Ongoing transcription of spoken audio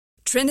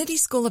Trinity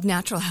School of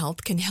Natural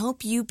Health can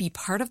help you be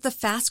part of the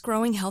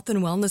fast-growing health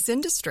and wellness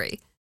industry.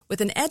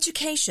 With an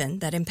education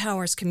that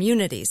empowers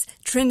communities,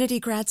 Trinity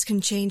grads can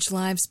change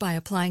lives by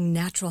applying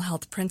natural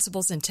health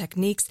principles and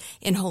techniques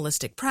in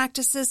holistic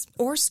practices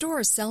or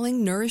stores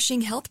selling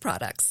nourishing health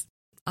products.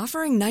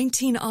 Offering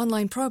 19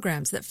 online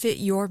programs that fit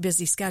your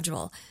busy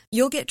schedule,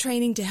 you'll get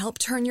training to help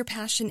turn your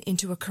passion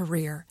into a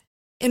career.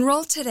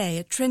 Enroll today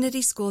at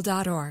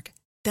trinityschool.org.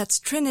 That's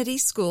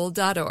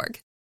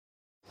trinityschool.org.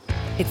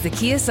 It's the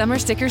Kia Summer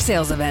Sticker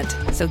Sales Event,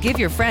 so give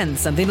your friends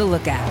something to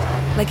look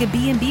at, like a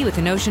B&B with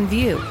an ocean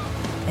view,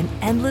 an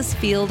endless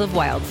field of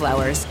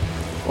wildflowers,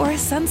 or a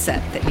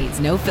sunset that needs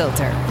no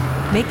filter.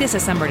 Make this a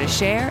summer to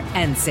share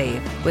and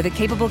save with a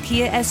capable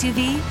Kia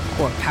SUV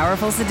or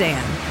powerful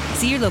sedan.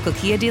 See your local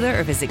Kia dealer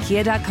or visit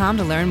kia.com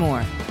to learn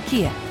more.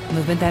 Kia,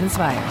 movement that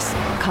inspires.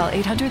 Call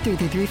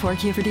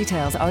 800-3334-KIA for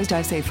details. Always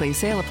drive safely.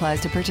 Sale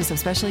applies to purchase of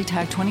specially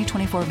tagged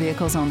 2024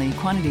 vehicles only.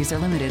 Quantities are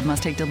limited.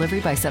 Must take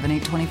delivery by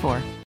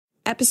 7/8/24.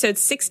 Episode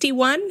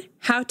 61,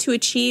 How to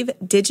Achieve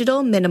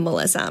Digital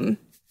Minimalism.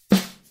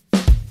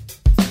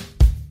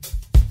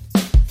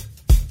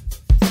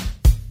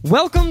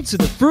 Welcome to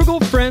the Frugal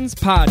Friends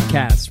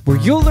Podcast, where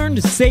you'll learn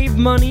to save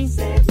money,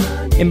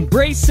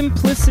 embrace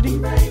simplicity,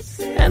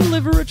 and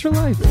live a richer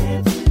life.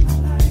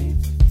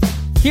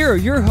 Here are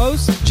your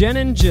hosts, Jen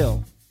and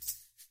Jill.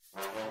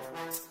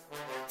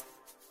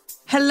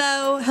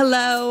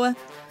 Hello.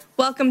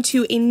 Welcome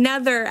to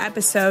another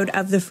episode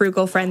of the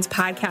Frugal Friends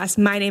Podcast.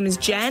 My name is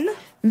Jen.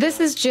 This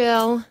is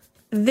Jill.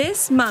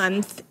 This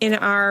month in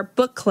our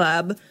book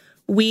club,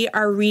 we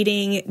are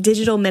reading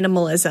Digital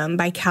Minimalism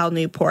by Cal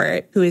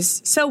Newport, who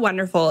is so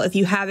wonderful. If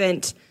you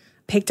haven't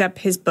picked up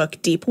his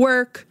book, Deep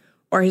Work,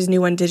 or his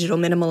new one, Digital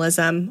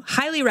Minimalism,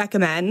 highly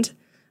recommend,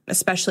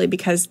 especially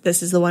because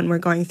this is the one we're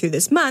going through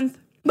this month.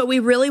 But we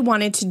really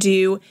wanted to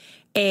do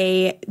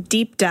a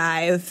deep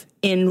dive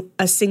in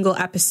a single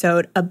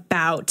episode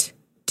about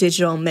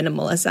digital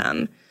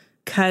minimalism,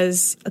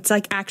 because it's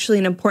like actually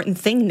an important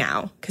thing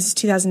now, because it's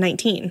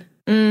 2019.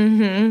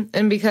 Mm-hmm.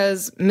 And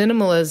because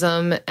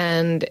minimalism,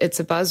 and it's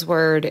a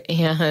buzzword,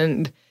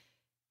 and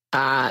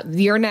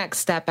your next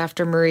step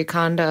after Marie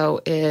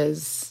Kondo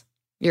is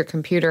your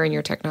computer and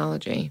your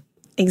technology.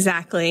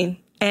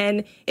 Exactly.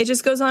 And it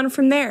just goes on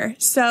from there.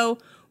 So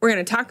we're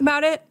going to talk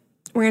about it.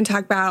 We're going to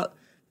talk about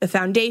the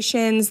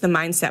foundations, the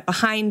mindset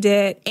behind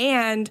it,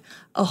 and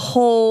a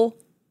whole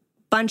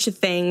bunch of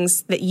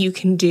things that you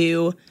can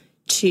do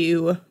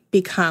to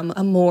become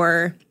a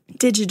more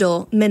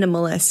digital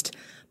minimalist.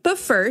 But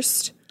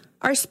first,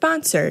 our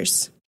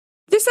sponsors.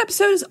 This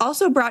episode is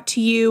also brought to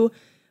you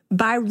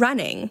by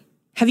running.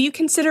 Have you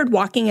considered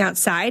walking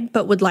outside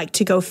but would like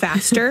to go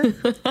faster?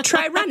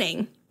 Try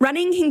running.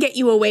 Running can get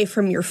you away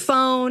from your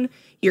phone,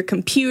 your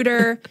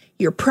computer,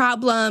 your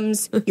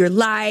problems, your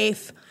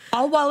life,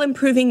 all while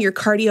improving your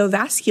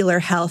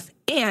cardiovascular health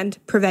and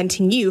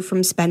preventing you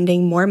from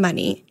spending more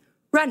money.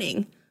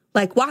 Running,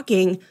 like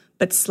walking,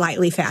 but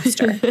slightly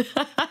faster.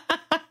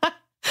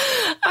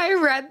 I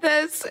read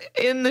this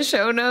in the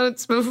show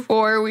notes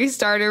before we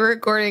started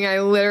recording.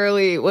 I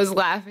literally was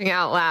laughing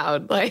out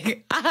loud.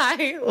 Like,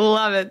 I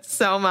love it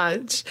so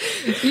much.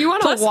 You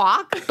want to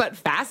walk, but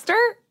faster?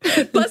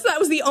 Plus, that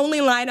was the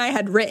only line I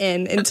had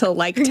written until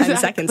like 10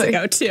 seconds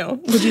ago, too.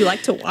 Would you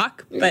like to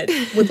walk, but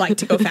would like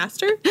to go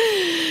faster?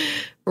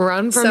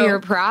 Run from your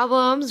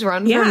problems,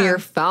 run from your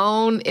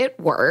phone. It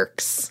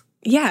works.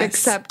 Yes.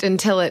 Except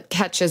until it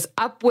catches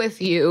up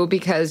with you,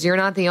 because you're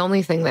not the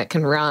only thing that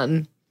can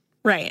run.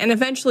 Right. And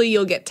eventually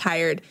you'll get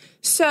tired.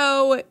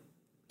 So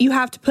you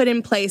have to put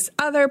in place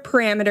other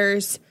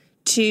parameters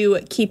to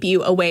keep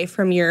you away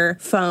from your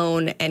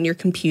phone and your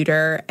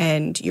computer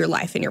and your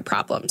life and your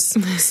problems.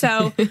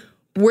 So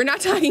we're not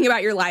talking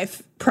about your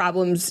life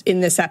problems in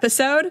this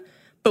episode,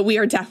 but we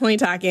are definitely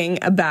talking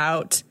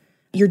about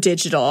your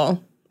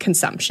digital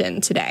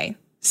consumption today.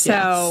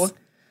 So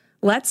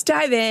let's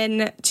dive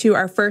in to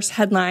our first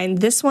headline.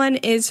 This one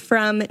is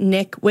from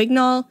Nick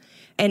Wignall,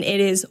 and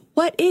it is,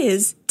 what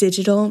is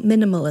digital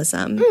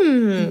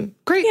minimalism?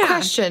 Great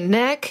question,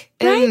 Nick.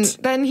 And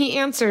then he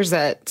answers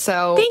it.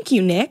 So thank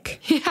you,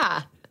 Nick.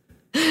 Yeah.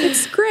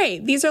 It's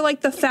great. These are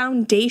like the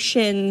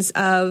foundations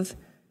of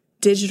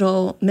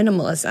digital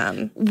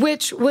minimalism.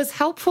 Which was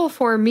helpful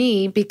for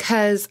me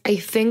because I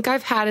think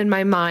I've had in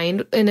my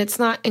mind, and it's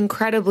not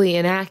incredibly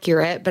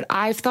inaccurate, but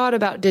I've thought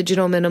about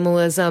digital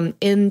minimalism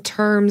in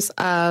terms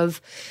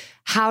of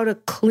how to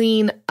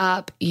clean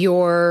up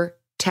your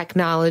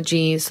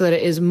technology so that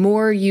it is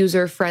more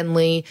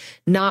user-friendly,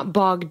 not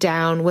bogged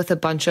down with a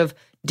bunch of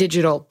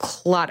digital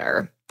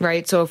clutter,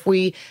 right? So if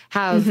we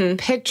have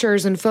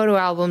pictures and photo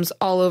albums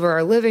all over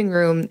our living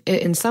room,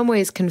 it in some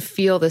ways can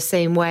feel the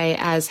same way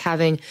as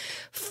having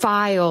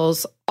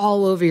files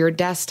all over your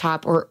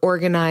desktop or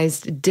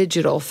organized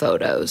digital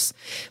photos.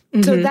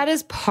 So that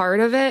is part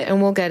of it, and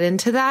we'll get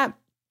into that.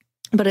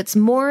 But it's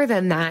more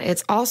than that.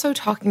 It's also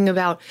talking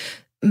about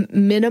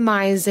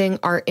minimizing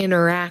our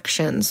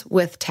interactions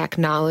with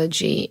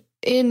technology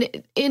in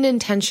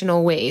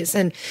intentional ways.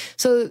 And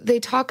so they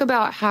talk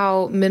about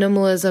how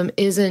minimalism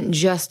isn't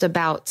just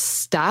about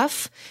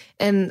stuff.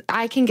 And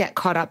I can get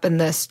caught up in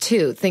this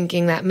too,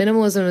 thinking that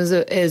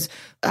minimalism is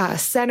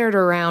centered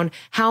around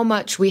how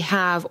much we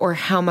have or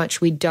how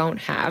much we don't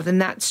have.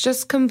 And that's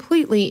just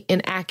completely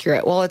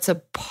inaccurate. While it's a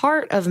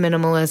part of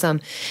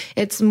minimalism,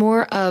 it's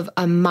more of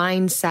a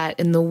mindset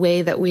in the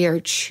way that we are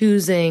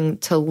choosing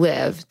to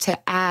live, to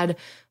add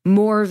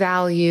more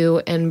value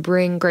and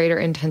bring greater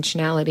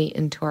intentionality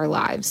into our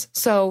lives.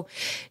 So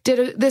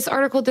this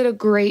article did a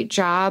great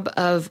job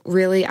of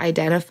really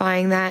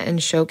identifying that and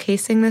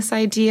showcasing this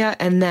idea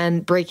and then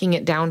breaking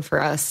it down for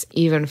us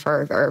even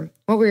further.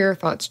 What were your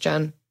thoughts,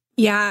 Jen?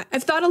 Yeah,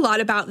 I've thought a lot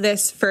about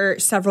this for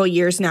several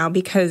years now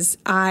because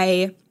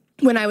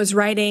when I was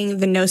writing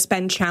the No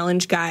Spend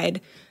Challenge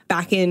Guide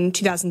back in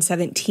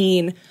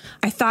 2017,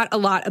 I thought a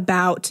lot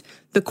about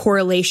the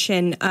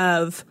correlation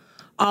of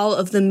all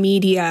of the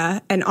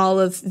media and all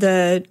of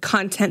the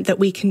content that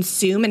we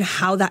consume and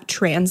how that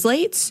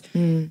translates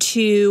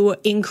to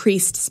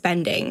increased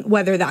spending,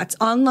 whether that's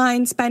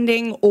online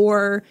spending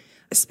or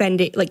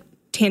spending like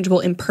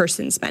tangible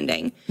in-person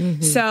spending.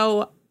 Mm-hmm.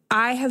 So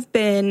I have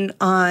been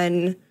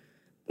on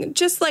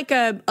just like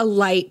a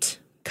light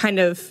kind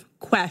of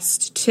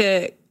quest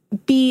to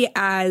be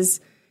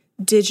as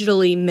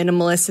digitally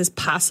minimalist as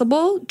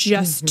possible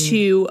just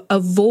to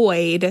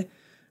avoid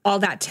all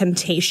that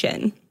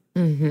temptation.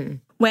 Mm-hmm.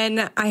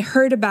 When I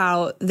heard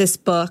about this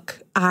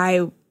book,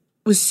 I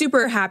was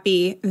super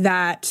happy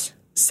that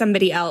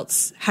somebody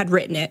else had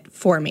written it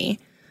for me.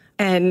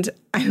 And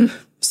I'm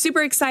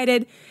super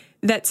excited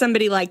that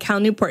somebody like Cal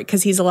Newport,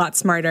 because he's a lot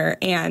smarter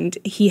and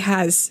he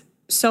has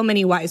so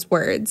many wise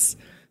words.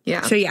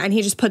 Yeah. So yeah, and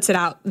he just puts it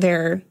out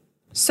there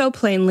so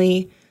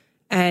plainly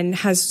and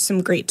has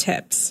some great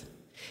tips.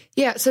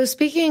 Yeah. So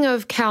speaking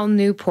of Cal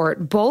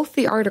Newport, both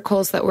the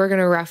articles that we're going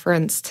to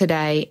reference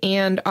today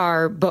and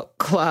our book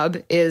club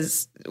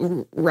is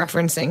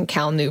referencing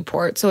Cal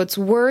Newport. So it's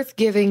worth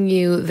giving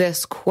you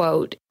this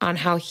quote on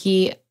how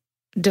he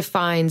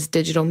defines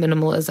digital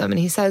minimalism. And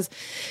he says,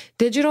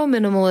 digital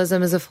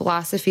minimalism is a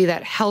philosophy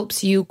that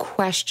helps you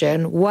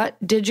question what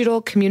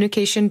digital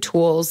communication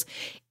tools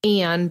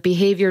and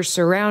behavior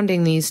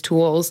surrounding these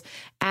tools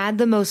add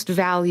the most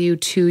value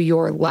to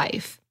your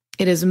life.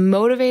 It is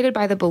motivated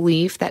by the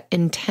belief that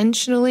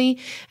intentionally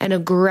and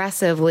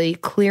aggressively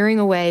clearing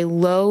away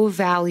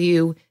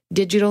low-value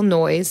digital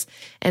noise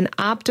and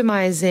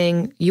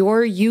optimizing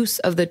your use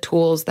of the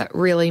tools that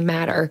really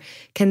matter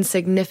can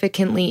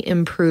significantly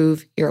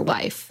improve your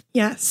life.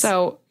 Yes.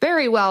 So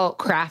very well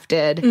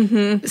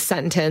crafted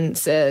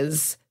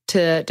sentences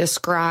to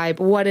describe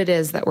what it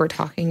is that we're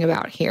talking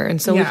about here. And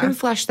so we can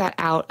flesh that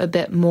out a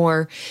bit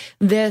more.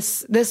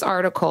 This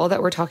article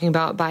that we're talking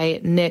about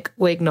by Nick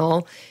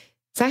Wignall,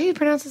 is that how you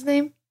pronounce his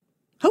name?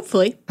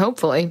 Hopefully.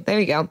 There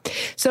you go.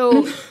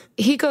 So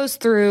he goes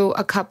through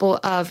a couple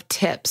of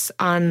tips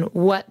on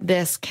what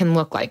this can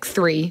look like,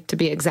 3 to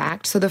be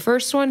exact. So the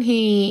first one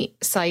he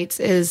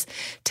cites is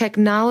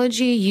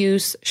technology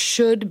use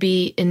should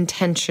be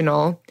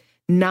intentional,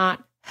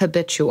 not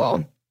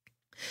habitual,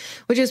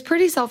 which is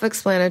pretty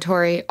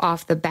self-explanatory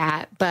off the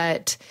bat,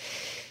 but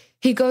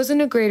he goes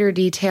into greater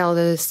detail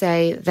to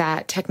say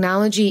that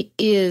technology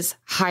is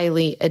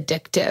highly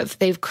addictive.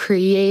 They've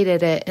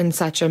created it in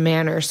such a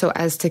manner so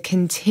as to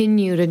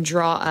continue to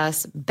draw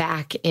us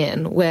back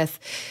in with,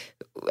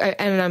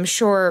 and I'm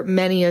sure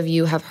many of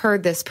you have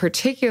heard this,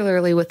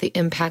 particularly with the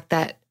impact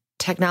that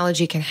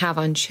technology can have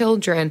on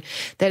children,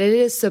 that it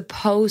is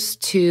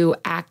supposed to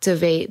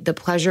activate the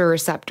pleasure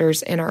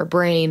receptors in our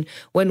brain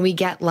when we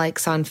get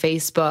likes on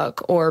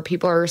Facebook or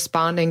people are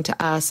responding to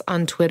us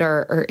on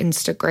Twitter or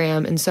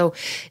Instagram. And so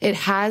it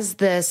has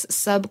this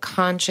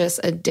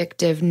subconscious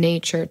addictive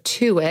nature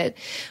to it.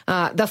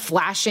 The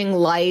flashing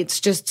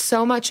lights, just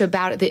so much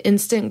about it, the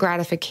instant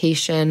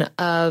gratification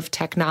of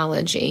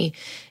technology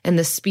and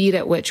the speed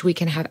at which we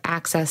can have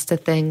access to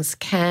things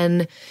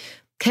can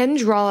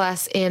draw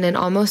us in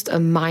almost a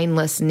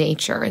mindless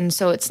nature. And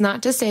so it's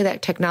not to say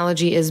that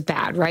technology is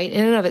bad, right?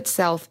 In and of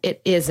itself,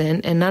 it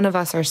isn't. And none of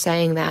us are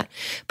saying that,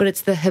 but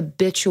it's the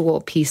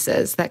habitual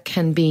pieces that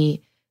can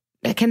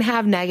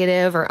have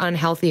negative or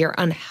unhealthy or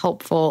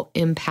unhelpful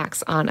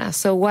impacts on us.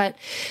 So what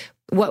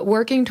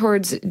working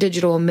towards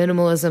digital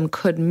minimalism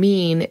could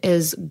mean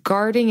is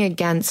guarding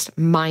against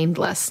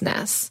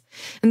mindlessness.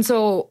 And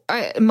so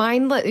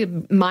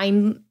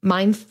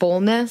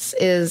mindfulness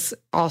is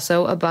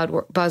also a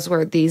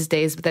buzzword these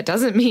days, but that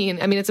doesn't mean,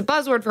 it's a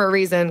buzzword for a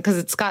reason because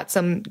it's got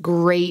some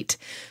great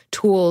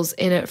tools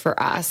in it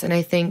for us. And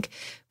I think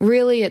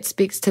really it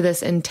speaks to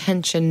this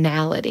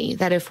intentionality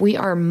that if we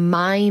are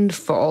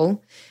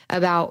mindful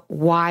about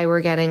why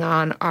we're getting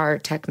on our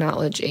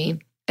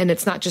technology, and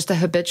it's not just a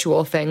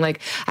habitual thing, like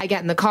I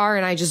get in the car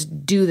and I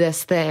just do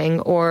this thing,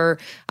 or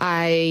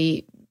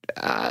I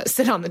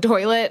sit on the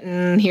toilet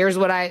and here's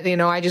what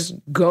I just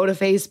go to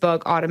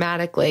Facebook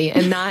automatically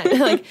and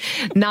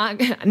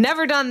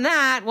never done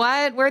that.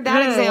 Where'd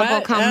that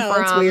example come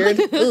from? That's weird.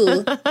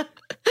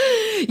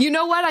 You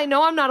know what? I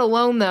know I'm not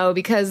alone, though,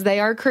 because they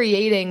are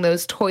creating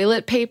those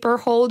toilet paper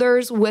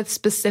holders with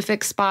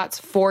specific spots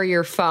for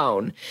your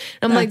phone.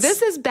 I'm like,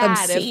 this is bad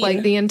obscene. if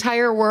like the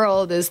entire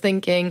world is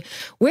thinking,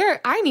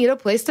 I need a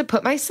place to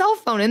put my cell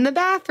phone in the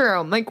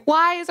bathroom. Like,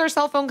 why is our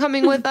cell phone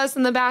coming with us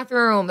in the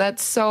bathroom?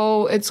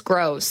 It's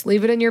gross.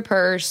 Leave it in your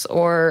purse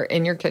or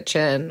in your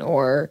kitchen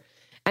or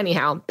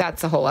anyhow,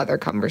 that's a whole other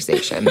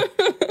conversation.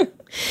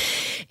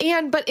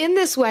 But in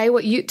this way,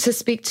 to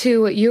speak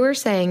to what you were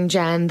saying,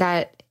 Jen,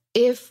 that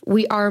if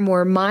we are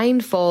more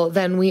mindful,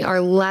 then we are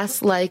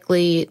less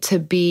likely to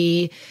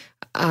be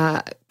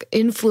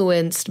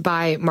influenced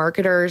by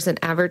marketers and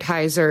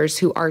advertisers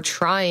who are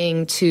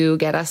trying to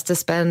get us to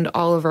spend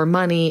all of our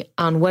money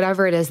on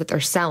whatever it is that they're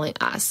selling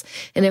us.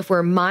 And if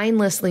we're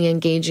mindlessly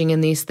engaging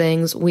in these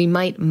things, we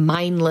might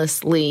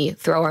mindlessly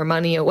throw our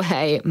money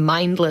away,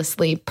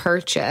 mindlessly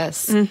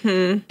purchase.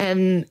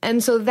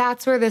 And so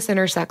that's where this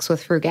intersects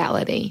with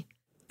frugality.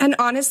 And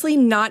honestly,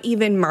 not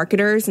even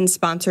marketers and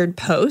sponsored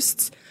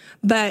posts,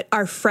 but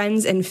our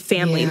friends and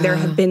family. There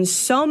have been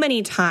so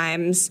many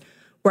times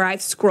where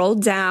I've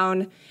scrolled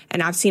down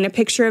and I've seen a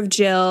picture of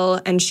Jill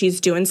and she's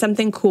doing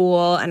something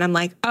cool. And I'm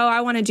like, oh,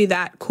 I want to do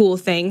that cool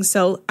thing.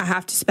 So I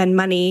have to spend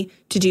money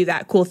to do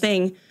that cool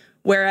thing.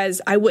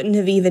 Whereas I wouldn't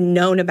have even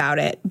known about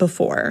it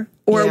before.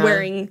 Or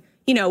wearing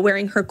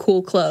her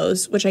cool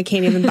clothes, which I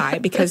can't even buy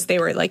because they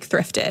were like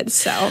thrifted.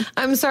 So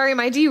I'm sorry, am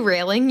I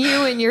derailing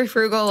you in your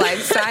frugal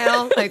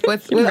lifestyle? Like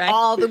with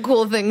all the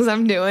cool things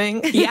I'm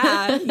doing?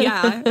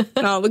 Yeah.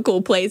 And all the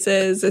cool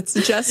places. It's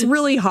just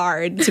really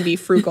hard to be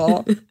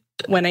frugal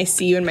when I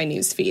see you in my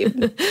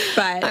newsfeed.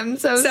 But I'm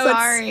so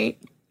sorry.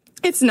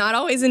 It's not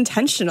always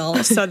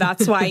intentional. So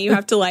that's why you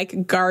have to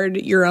like guard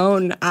your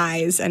own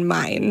eyes and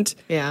mind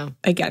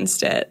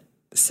against it.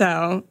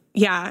 So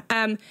yeah.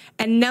 And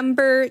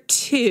number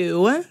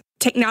 2,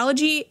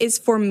 technology is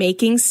for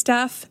making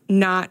stuff,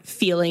 not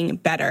feeling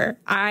better.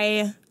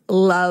 I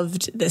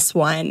loved this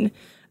one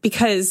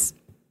because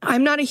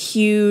I'm not a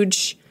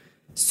huge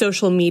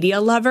social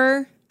media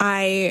lover.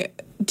 I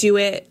do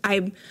it.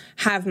 I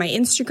have my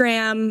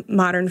Instagram,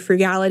 Modern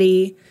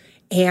Frugality,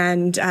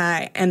 and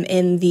I am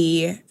in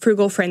the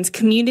Frugal Friends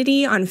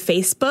community on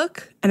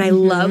Facebook. And I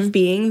love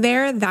being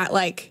there. That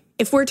like,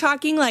 if we're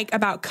talking like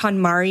about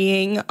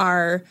KonMariing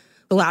our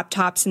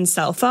laptops and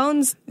cell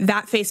phones,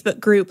 that Facebook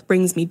group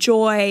brings me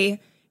joy.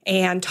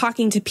 And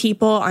talking to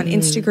people on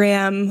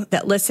Instagram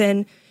that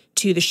listen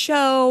to the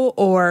show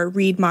or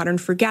read Modern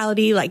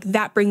Frugality, like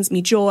that brings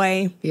me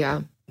joy.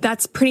 Yeah.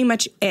 That's pretty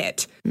much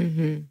it.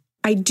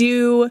 I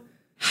do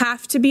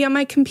have to be on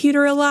my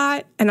computer a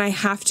lot, and I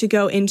have to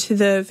go into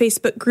the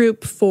Facebook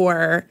group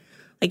for,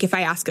 like, if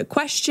I ask a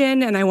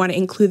question and I want to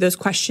include those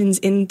questions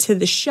into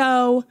the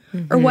show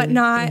or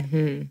whatnot.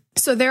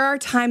 So there are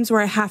times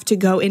where I have to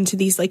go into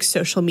these, like,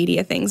 social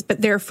media things,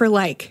 but they're for,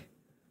 like,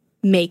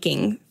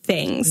 making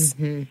things.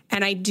 And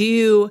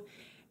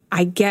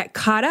I get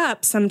caught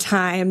up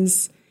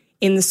sometimes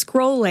in the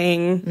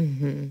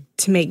scrolling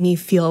to make me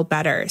feel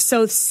better.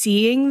 So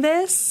seeing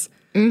this,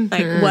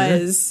 like,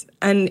 was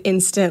an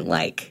instant,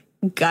 like,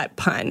 gut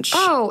punch.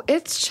 Oh,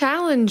 it's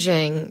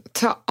challenging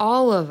to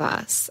all of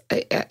us.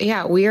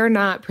 Yeah, we are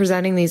not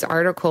presenting these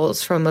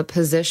articles from a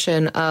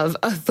position of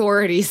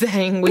authority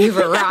saying we've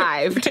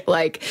arrived.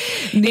 Like,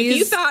 if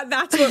you thought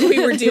that's what we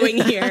were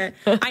doing here,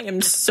 I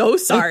am so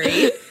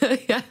sorry.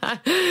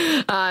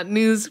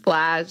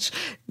 Newsflash.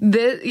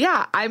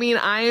 I mean,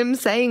 I am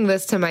saying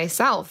this to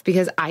myself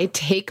because I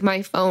take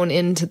my phone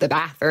into the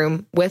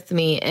bathroom with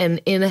me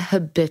and in a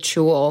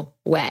habitual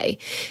way.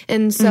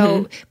 And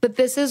so, but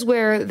this is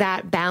where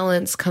that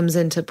balance comes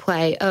into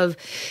play of,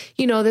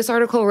 this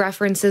article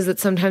references that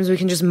sometimes we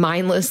can just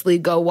mindlessly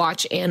go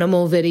watch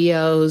animal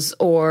videos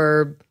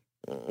or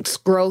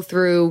scroll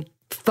through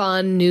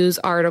fun news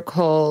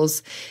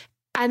articles.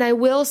 And I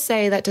will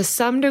say that to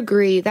some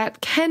degree,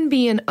 that can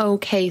be an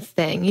okay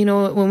thing.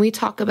 When we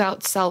talk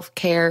about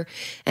self-care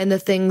and the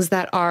things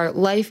that are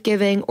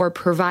life-giving or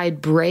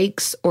provide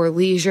breaks or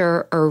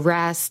leisure or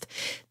rest,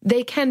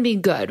 they can be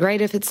good,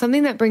 right? If it's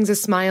something that brings a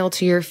smile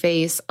to your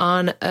face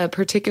on a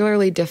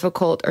particularly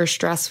difficult or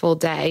stressful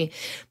day,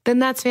 then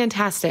that's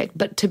fantastic.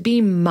 But to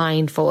be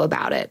mindful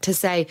about it, to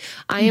say,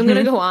 I am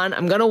going to go on,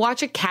 I'm going to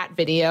watch a cat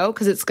video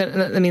because it's going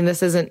to,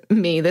 this isn't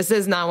me. This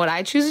is not what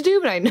I choose to do,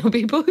 but I know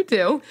people who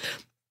do.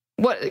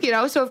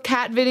 So if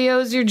cat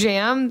videos your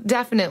jam,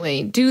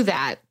 definitely do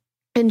that.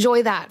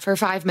 Enjoy that for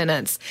 5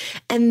 minutes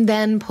and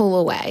then pull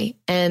away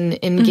and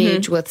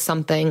engage with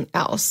something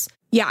else.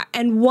 Yeah.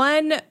 And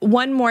one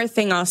more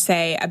thing I'll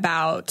say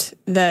about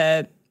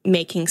the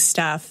making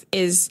stuff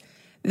is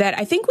that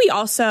I think we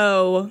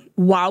also,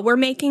 while we're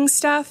making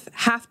stuff,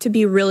 have to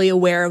be really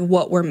aware of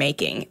what we're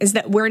making, is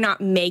that we're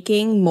not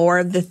making more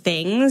of the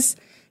things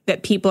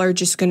that people are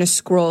just going to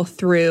scroll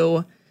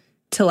through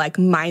to like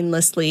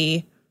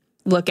mindlessly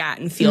look at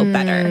and feel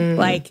better.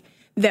 Like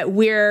that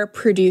we're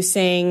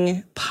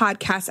producing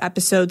podcast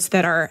episodes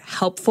that are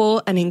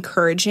helpful and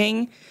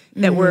encouraging,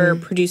 that we're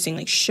producing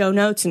like show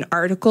notes and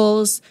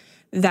articles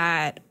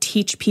that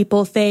teach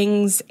people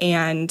things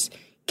and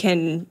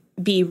can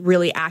be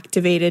really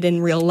activated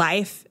in real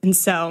life. And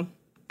so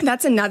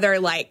that's another,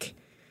 like,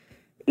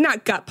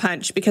 not gut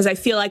punch, because I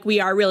feel like we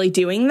are really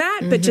doing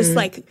that, but just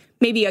like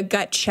maybe a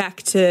gut check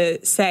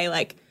to say,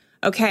 like,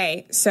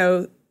 okay,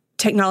 so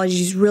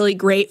technology is really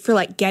great for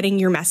like getting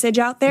your message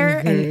out there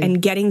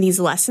and getting these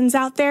lessons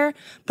out there,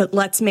 but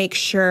let's make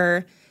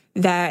sure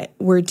that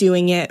we're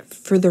doing it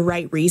for the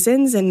right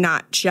reasons and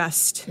not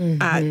just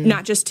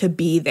to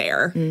be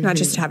there, not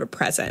just to have a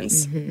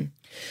presence.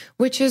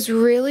 Which is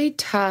really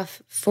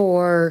tough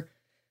for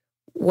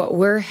what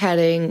we're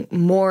heading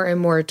more and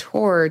more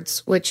towards,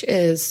 which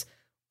is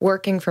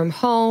working from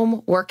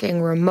home,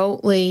 working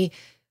remotely,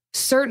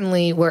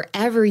 certainly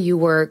wherever you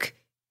work,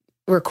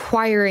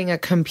 requiring a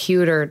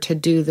computer to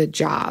do the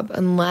job,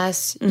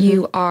 unless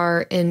you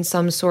are in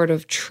some sort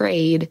of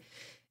trade.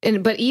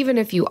 But even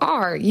if you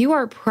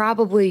are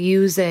probably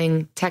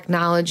using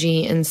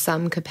technology in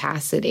some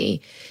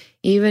capacity,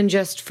 even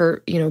just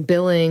for,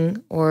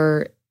 billing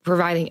or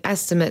providing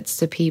estimates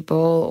to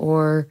people,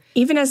 or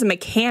even as a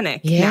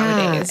mechanic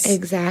nowadays.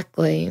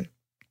 Exactly.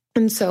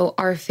 And so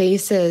our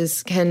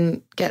faces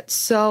can get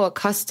so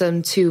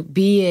accustomed to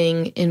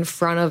being in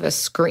front of a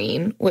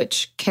screen,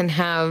 which can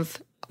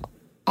have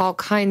all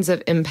kinds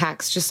of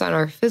impacts just on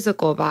our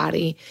physical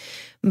body.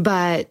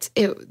 But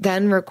it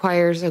then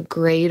requires a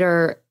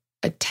greater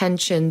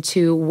attention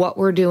to what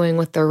we're doing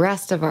with the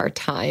rest of our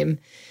time,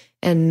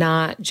 and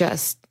not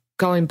just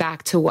going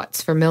back to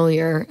what's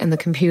familiar, and the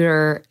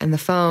computer and the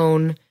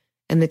phone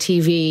and the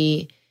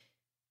TV,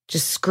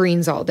 just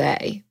screens all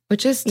day,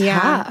 which is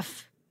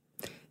tough.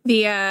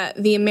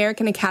 The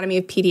American Academy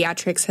of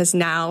Pediatrics has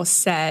now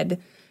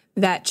said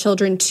that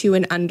children 2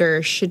 and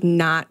under should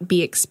not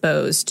be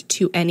exposed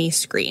to any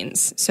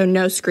screens. So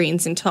no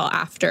screens until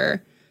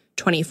after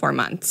 24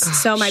 months. Gosh.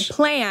 So my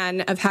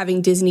plan of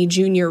having Disney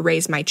Junior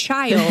raise my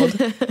child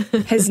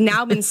has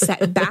now been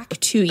set back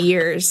 2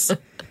 years.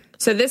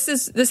 So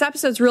this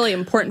episode's really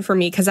important for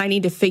me, because I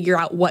need to figure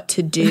out what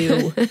to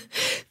do.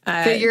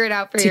 Figure it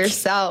out for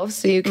yourself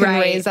so you can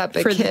raise up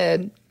a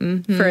kid.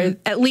 For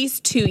at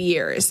least 2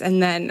 years.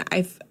 And then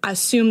I've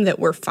assumed that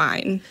we're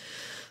fine.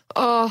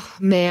 Oh,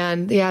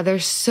 man. Yeah,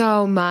 there's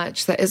so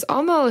much that is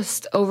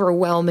almost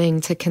overwhelming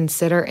to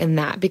consider in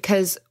that,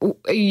 because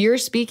you're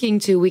speaking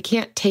to, we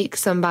can't take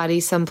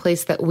somebody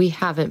someplace that we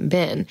haven't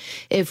been.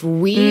 If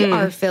we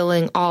are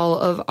filling all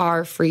of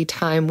our free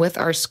time with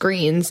our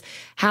screens,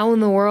 how in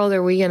the world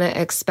are we going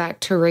to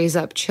expect to raise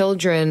up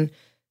children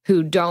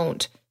who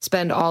don't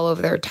spend all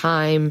of their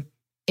time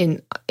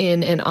in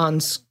and on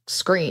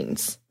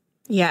screens?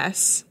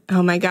 Yes.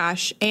 Oh my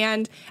gosh.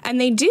 And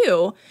they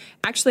do.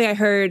 Actually, I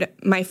heard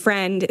my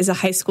friend is a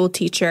high school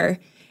teacher,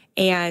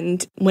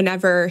 and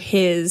whenever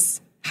his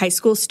high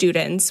school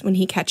students, when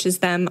he catches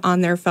them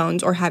on their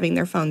phones or having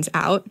their phones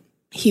out,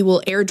 he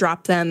will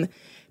airdrop them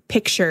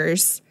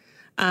pictures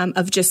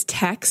of just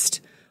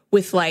text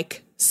with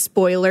like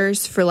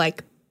spoilers for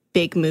like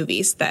big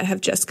movies that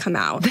have just come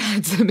out.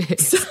 That's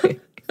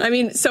amazing.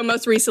 So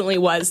most recently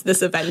was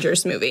this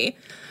Avengers movie.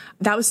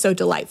 That was so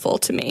delightful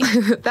to me.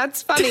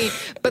 That's funny.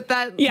 But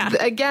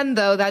again,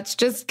 though, that's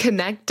just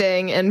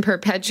connecting and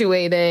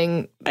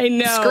perpetuating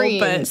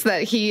screens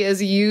that he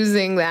is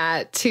using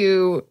that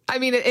to,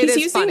 he's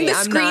using funny. the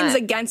screens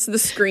against the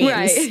screens.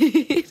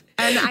 Right.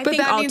 And I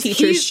think all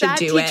teachers should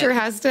do it. That teacher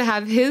has to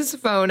have his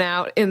phone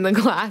out in the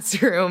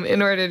classroom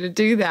in order to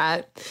do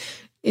that.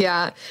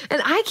 Yeah.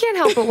 And I can't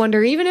help but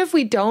wonder, even if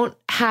we don't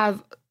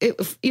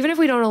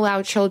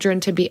allow children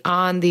to be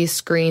on these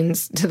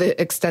screens to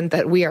the extent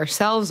that we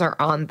ourselves are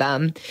on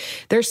them,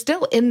 they're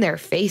still in their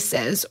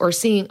faces or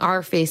seeing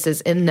our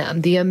faces in them.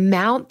 The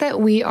amount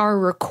that we are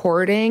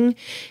recording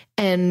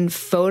and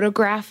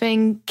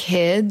photographing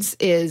kids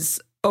is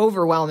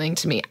overwhelming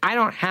to me. I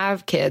don't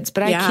have kids,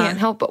 but I can't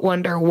help but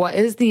wonder, what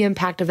is the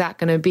impact of that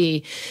going to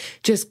be?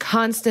 Just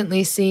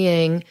constantly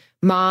seeing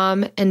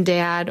mom and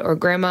dad or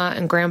grandma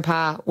and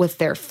grandpa with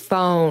their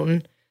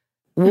phone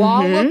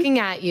while looking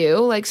at you.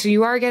 Like, so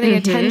you are getting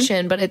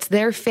attention, but it's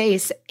their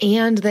face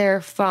and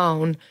their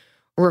phone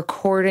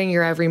recording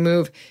your every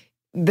move.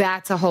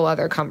 That's a whole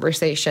other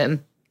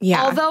conversation.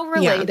 Yeah. Although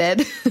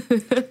related,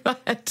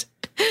 but,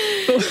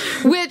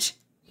 which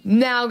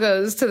now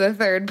goes to the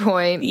third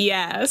point.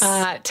 Yes.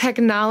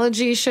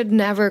 Technology should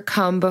never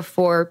come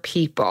before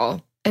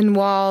people. And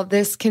while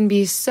this can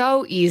be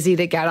so easy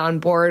to get on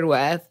board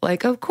with,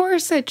 like, of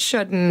course it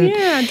shouldn't.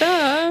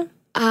 Yeah,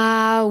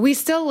 duh. We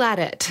still let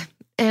it.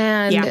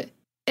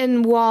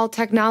 And while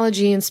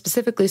technology and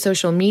specifically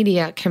social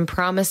media can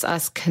promise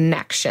us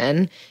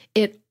connection,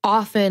 it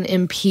often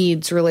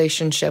impedes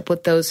relationship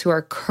with those who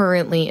are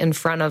currently in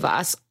front of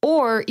us,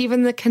 or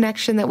even the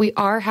connection that we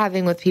are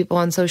having with people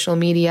on social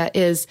media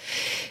is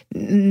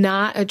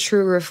not a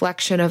true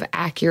reflection of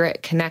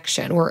accurate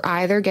connection. We're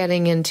either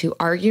getting into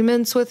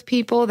arguments with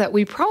people that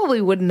we probably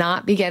would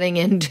not be getting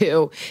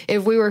into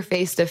if we were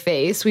face to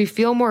face. We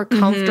feel more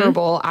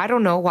comfortable, I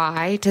don't know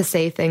why, to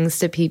say things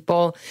to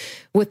people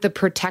with the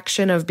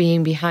protection of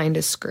being behind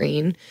a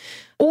screen.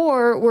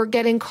 Or we're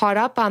getting caught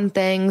up on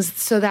things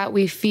so that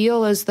we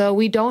feel as though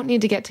we don't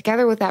need to get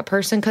together with that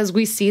person because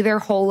we see their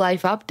whole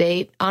life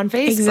update on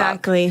Facebook.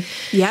 Exactly.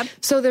 Yep.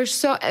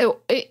 So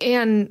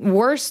and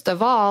worst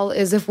of all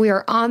is if we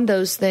are on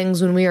those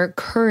things when we are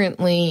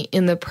currently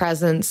in the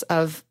presence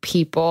of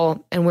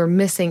people and we're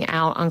missing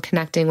out on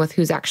connecting with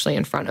who's actually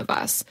in front of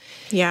us.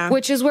 Yeah.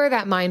 Which is where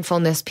that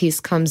mindfulness piece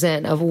comes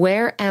in of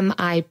where am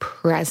I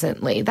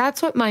presently?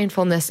 That's what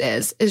mindfulness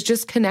is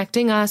just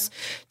connecting us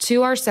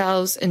to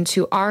ourselves and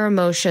to our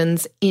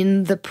emotions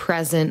in the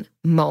present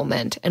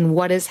moment and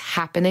what is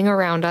happening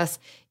around us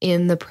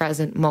in the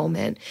present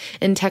moment.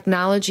 And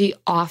technology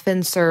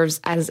often serves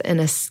as an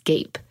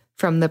escape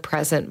from the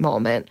present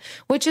moment,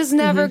 which is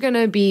never going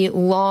to be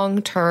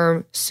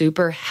long-term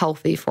super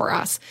healthy for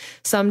us.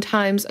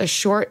 Sometimes a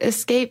short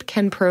escape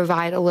can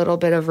provide a little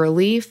bit of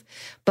relief,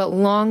 but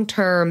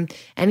long-term,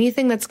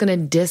 anything that's going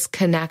to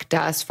disconnect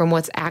us from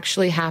what's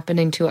actually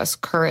happening to us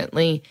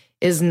currently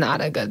is not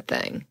a good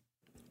thing.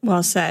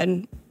 Well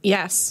said.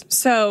 Yes.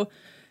 So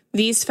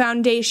these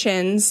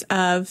foundations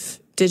of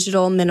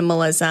digital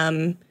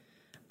minimalism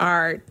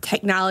are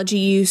technology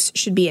use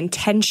should be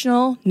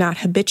intentional, not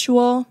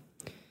habitual.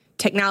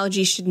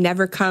 Technology should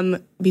never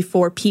come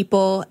before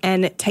people,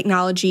 and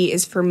technology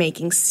is for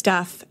making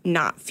stuff,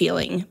 not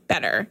feeling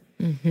better.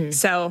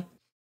 So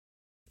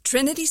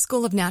Trinity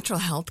School of Natural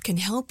Health can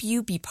help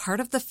you be part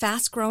of the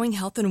fast-growing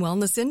health and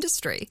wellness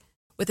industry.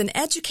 With an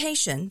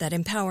education that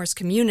empowers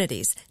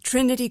communities,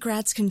 Trinity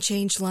grads can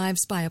change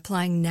lives by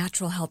applying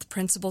natural health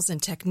principles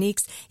and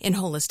techniques in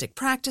holistic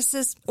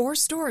practices or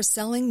stores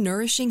selling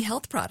nourishing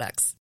health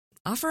products.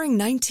 Offering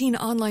 19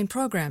 online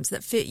programs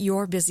that fit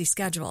your busy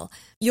schedule,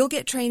 you'll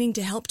get training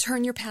to help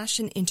turn your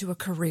passion into a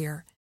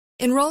career.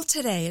 Enroll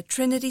today at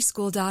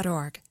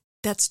trinityschool.org.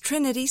 That's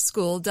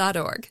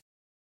trinityschool.org.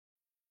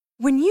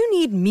 When you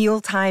need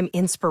mealtime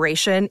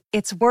inspiration,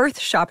 it's worth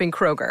shopping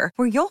Kroger,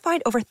 where you'll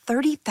find over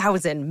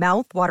 30,000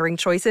 mouth-watering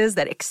choices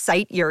that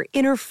excite your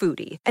inner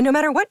foodie. And no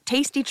matter what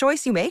tasty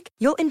choice you make,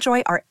 you'll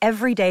enjoy our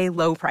everyday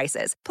low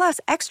prices, plus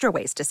extra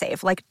ways to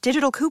save, like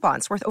digital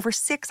coupons worth over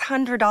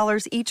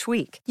 $600 each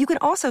week. You can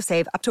also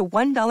save up to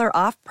 $1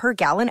 off per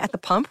gallon at the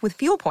pump with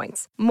fuel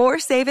points. More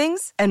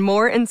savings and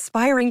more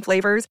inspiring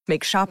flavors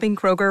make shopping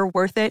Kroger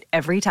worth it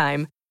every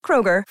time.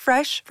 Kroger,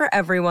 fresh for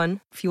everyone.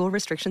 Fuel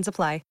restrictions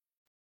apply.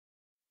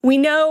 we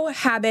know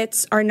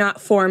habits are not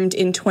formed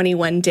in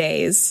 21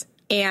 days,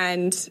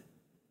 and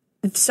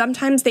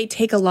sometimes they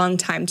take a long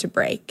time to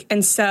break.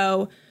 And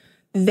so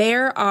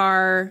there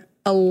are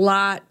a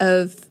lot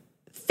of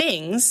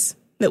things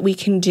that we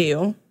can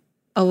do,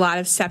 a lot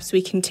of steps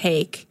we can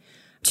take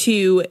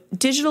to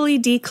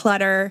digitally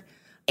declutter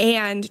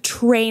and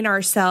train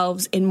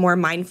ourselves in more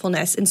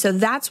mindfulness. And so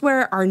that's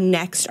where our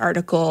next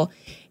article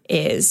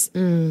is.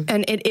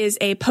 And it is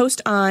a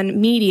post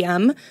on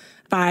Medium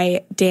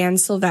by Dan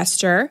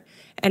Sylvester,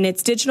 and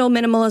it's Digital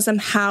Minimalism,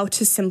 How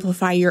to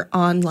Simplify Your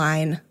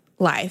Online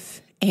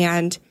Life.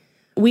 And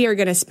we are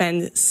going to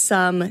spend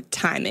some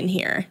time in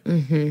here.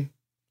 Mm-hmm.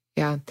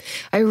 Yeah.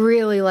 I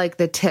really like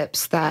the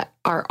tips that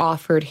are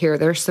offered here.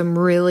 There's some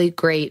really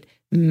great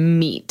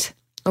meat.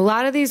 A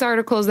lot of these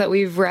articles that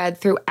we've read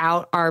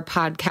throughout our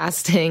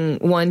podcasting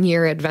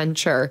 1-year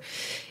adventure,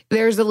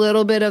 there's a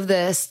little bit of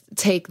this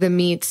take the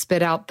meat,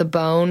 spit out the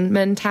bone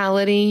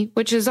mentality,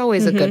 which is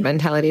always a good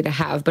mentality to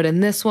have. But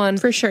in this one,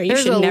 for sure, you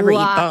should never eat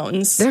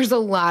bones. There's a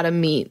lot of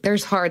meat.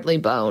 There's hardly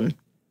bone.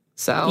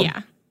 So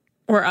yeah,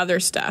 or other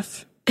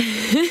stuff.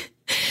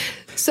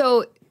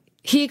 So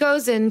he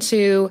goes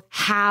into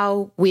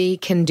how we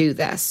can do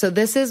this. So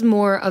this is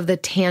more of the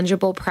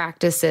tangible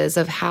practices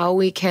of how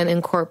we can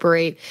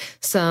incorporate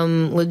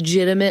some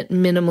legitimate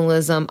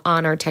minimalism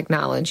on our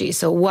technology.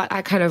 So what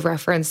I kind of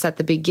referenced at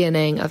the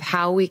beginning of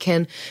how we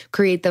can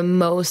create the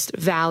most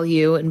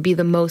value and be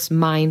the most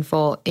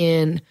mindful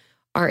in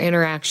our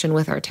interaction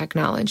with our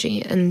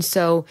technology. And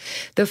so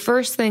the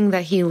first thing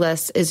that he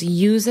lists is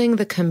using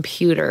the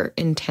computer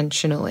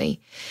intentionally.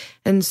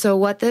 And so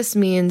what this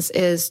means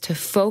is to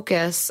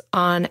focus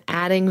on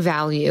adding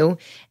value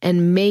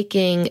and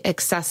making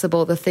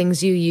accessible the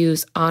things you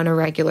use on a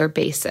regular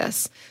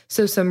basis.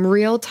 So some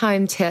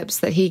real-time tips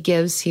that he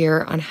gives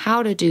here on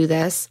how to do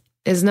this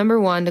is, number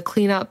one, to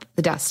clean up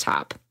the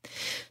desktop.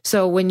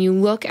 So when you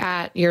look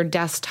at your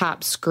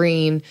desktop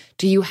screen,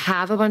 do you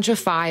have a bunch of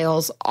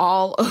files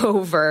all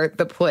over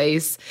the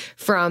place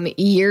from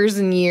years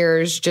and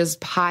years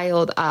just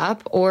piled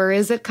up, or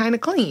is it kind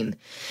of clean?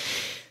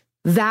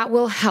 That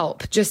will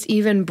help just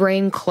even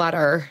brain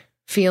clutter,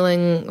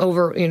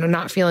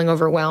 not feeling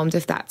overwhelmed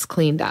if that's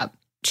cleaned up.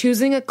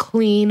 Choosing a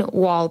clean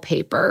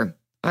wallpaper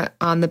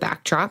on the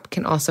backdrop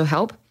can also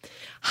help.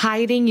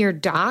 Hiding your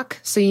dock,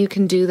 so you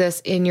can do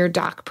this in your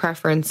dock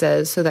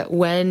preferences so that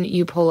when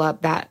you pull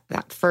up that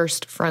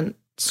first front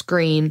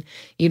screen,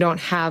 you don't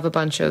have a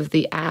bunch of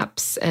the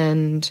apps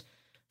and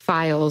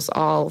files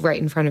all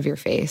right in front of your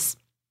face.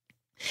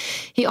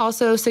 He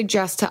also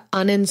suggests to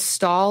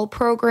uninstall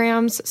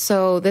programs.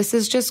 So this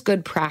is just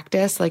good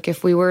practice. Like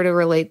if we were to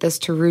relate this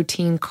to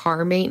routine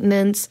car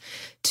maintenance,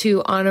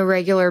 to on a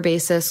regular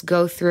basis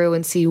go through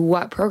and see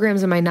what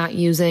programs am I not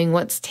using,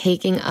 what's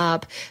taking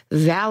up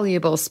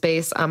valuable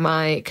space on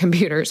my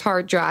computer's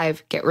hard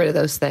drive, get rid of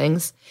those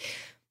things.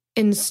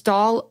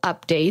 Install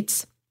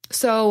updates.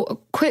 So a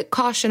quick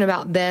caution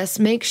about this,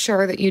 make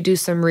sure that you do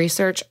some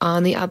research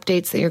on the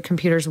updates that your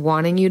computer's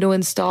wanting you to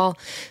install.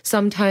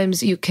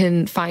 Sometimes you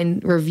can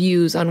find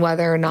reviews on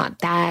whether or not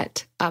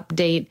that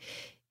update,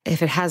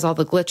 if it has all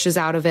the glitches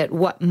out of it,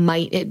 what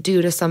might it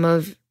do to some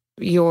of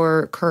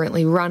your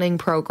currently running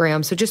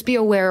programs. So just be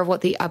aware of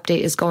what the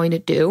update is going to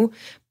do,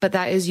 but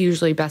that is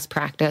usually best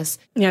practice.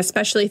 Yeah,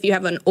 especially if you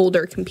have an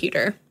older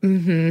computer.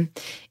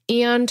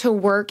 And to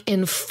work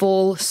in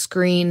full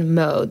screen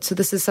mode. So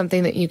this is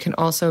something that you can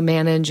also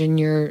manage in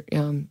your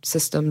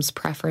system's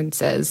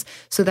preferences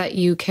so that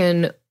you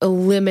can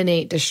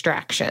eliminate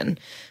distraction.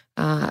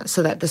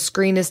 So that the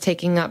screen is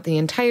taking up the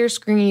entire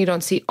screen. You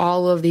don't see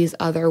all of these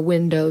other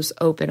windows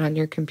open on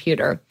your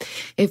computer.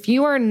 If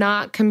you are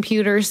not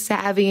computer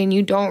savvy and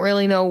you don't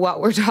really know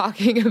what we're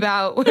talking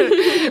about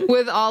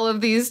with all of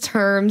these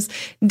terms,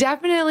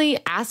 definitely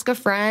ask a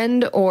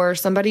friend or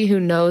somebody who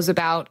knows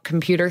about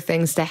computer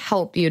things to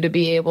help you to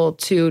be able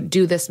to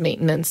do this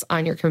maintenance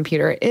on your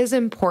computer. It is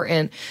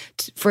important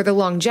for the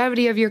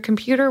longevity of your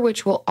computer,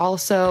 which will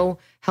also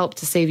help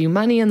to save you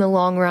money in the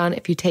long run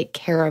if you take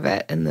care of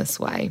it in this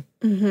way.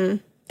 And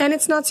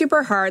it's not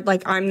super hard.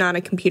 Like, I'm not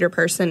a computer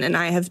person and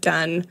I have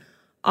done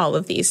all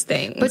of these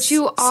things. But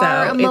you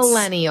are a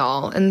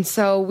millennial. And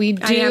so we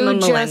do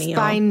just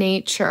by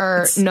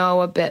nature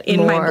know a bit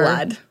in more my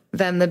blood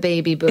than the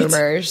baby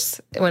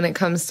boomers when it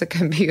comes to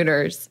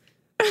computers.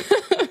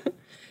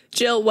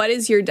 Jill, what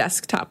is your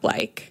desktop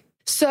like?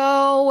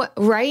 So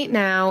right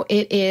now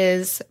it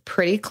is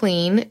pretty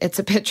clean. It's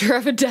a picture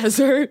of a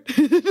desert.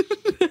 Me too.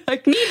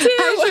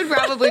 I should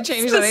probably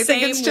change that. I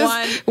think it's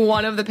just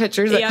one of the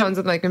pictures that comes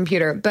with my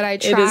computer. But I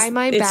try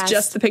my best. It's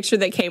just the picture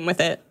that came with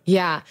it.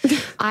 Yeah.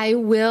 I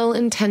will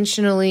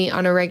intentionally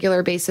on a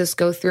regular basis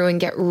go through and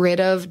get rid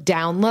of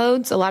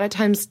downloads. A lot of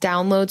times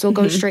downloads will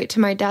go straight to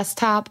my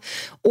desktop,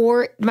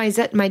 or my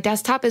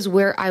desktop is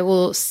where I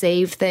will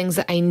save things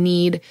that I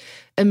need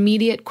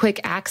immediate quick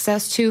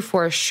access to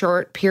for a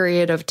short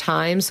period of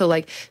time. So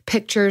like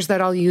pictures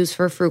that I'll use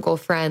for Frugal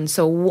Friends.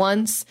 So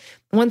once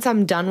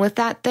I'm done with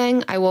that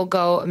thing, I will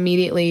go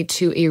immediately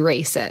to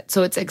erase it.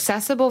 So it's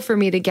accessible for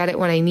me to get it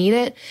when I need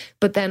it,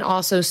 but then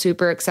also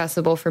super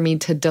accessible for me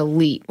to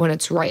delete when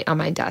it's right on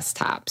my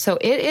desktop. So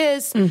it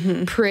is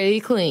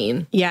pretty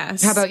clean.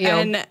 Yes. How about you?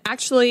 And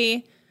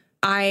actually,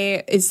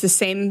 it's the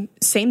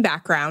same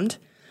background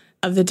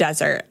of the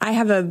desert. I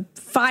have a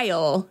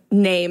file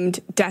named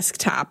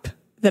desktop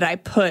that I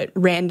put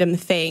random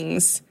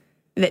things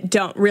that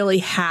don't really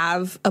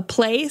have a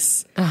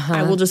place.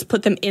 I will just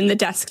put them in the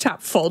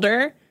desktop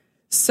folder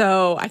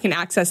so I can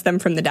access them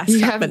from the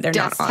desktop, but they're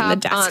not on the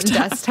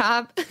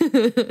desktop.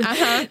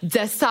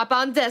 Desktop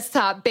on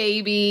desktop,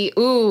 baby.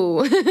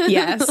 Ooh.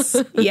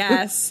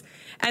 Yes.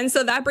 And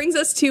so that brings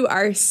us to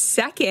our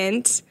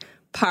second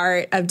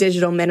part of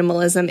digital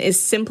minimalism is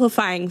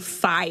simplifying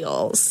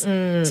files.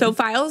 So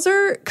files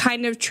are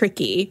kind of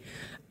tricky.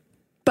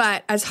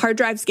 But as hard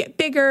drives get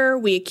bigger,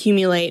 we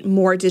accumulate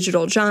more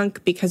digital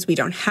junk because we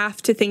don't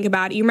have to think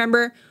about it. You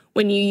remember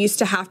when you used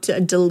to have to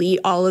delete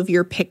all of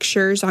your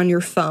pictures on your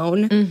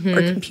phone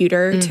or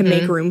computer to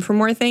make room for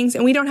more things?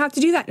 And we don't have to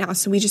do that now.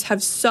 So we just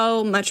have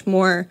so much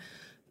more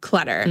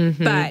clutter,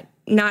 but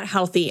not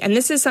healthy. And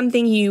this is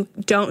something you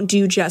don't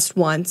do just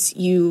once.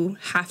 You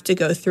have to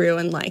go through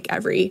and like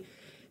every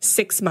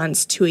 6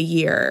 months to a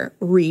year,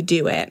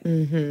 redo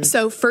it.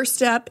 So first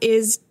step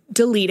is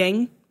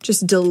deleting.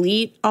 Just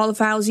delete all the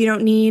files you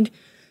don't need.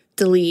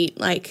 Delete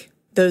like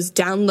those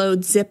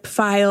download zip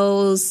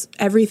files,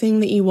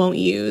 everything that you won't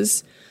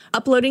use.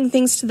 Uploading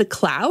things to the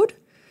cloud.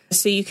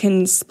 So you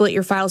can split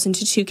your files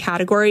into two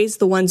categories,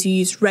 the ones you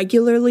use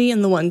regularly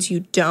and the ones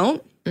you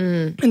don't.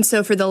 And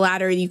so for the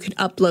latter, you could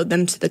upload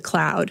them to the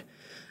cloud.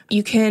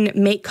 You can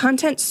make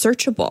content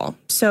searchable.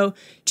 So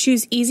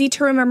choose easy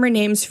to remember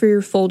names for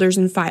your folders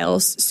and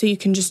files. So you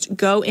can just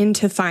go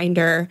into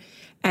Finder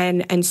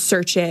and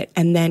search it,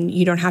 and then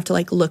you don't have to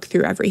like look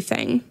through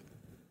everything.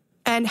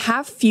 And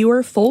have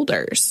fewer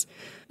folders.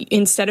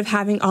 Instead of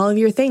having all of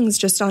your things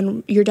just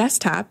on your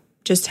desktop,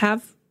 just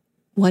have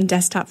one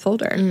desktop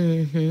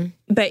folder.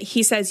 But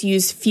he says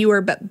use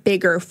fewer but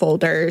bigger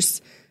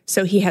folders.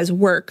 So he has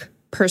work,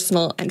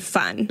 personal, and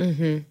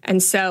fun.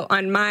 And so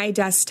on my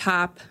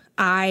desktop,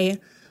 I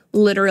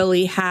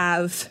literally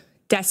have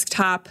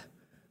desktop,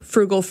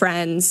 Frugal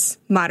Friends,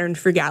 Modern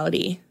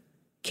Frugality,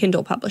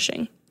 Kindle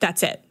Publishing.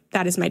 That's it.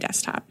 That is my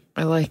desktop.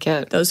 I like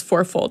it. Those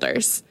 4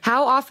 folders.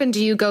 How often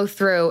do you go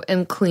through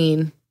and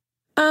clean?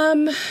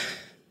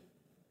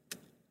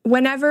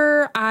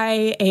 Whenever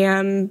I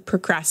am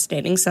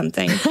procrastinating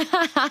something.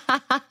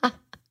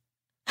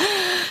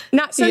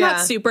 Not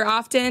super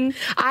often.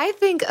 I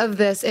think of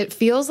this, it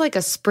feels like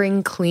a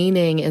spring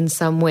cleaning in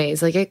some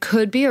ways. Like it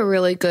could be a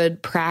really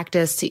good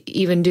practice to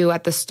even do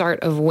at the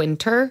start of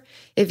winter.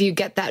 If you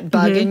get that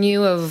bug in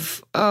you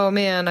of, oh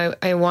man,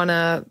 I want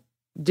to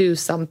do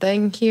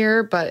something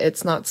here, but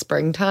it's not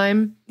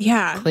springtime.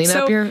 Yeah. Clean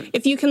up your...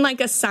 if you can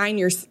like assign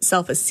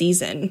yourself a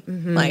season,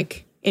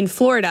 like in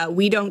Florida,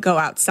 we don't go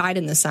outside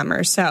in the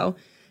summer. So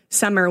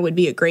summer would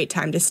be a great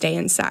time to stay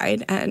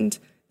inside and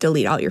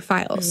delete all your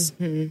files.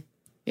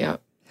 Yeah.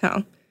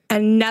 So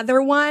another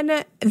one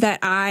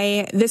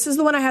that this is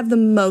the one I have the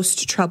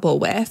most trouble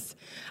with,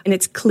 and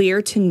it's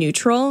clear to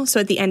neutral. So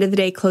at the end of the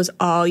day, close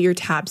all your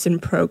tabs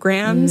and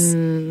programs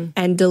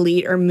and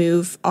delete or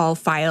move all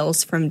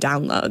files from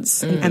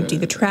downloads and empty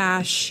the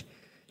trash,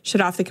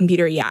 shut off the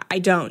computer. Yeah, I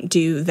don't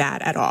do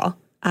that at all.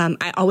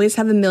 I always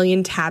have a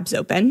million tabs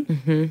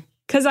open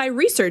because I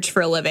research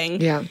for a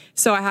living. Yeah.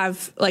 So I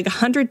have like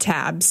 100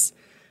 tabs.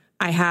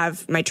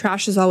 My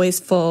trash is always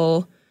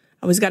full.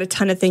 I always got a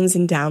ton of things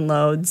in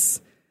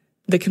downloads.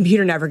 The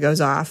computer never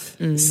goes off.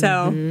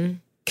 So,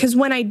 because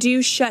when I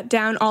do shut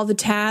down all the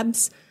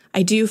tabs,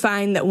 I do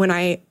find that when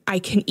I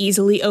can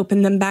easily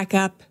open them back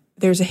up,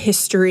 there's a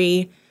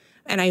history,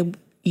 and I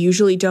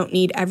usually don't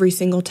need every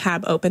single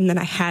tab open that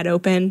I had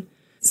open.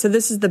 So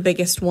this is the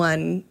biggest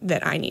one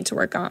that I need to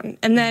work on.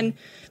 And then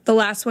the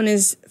last one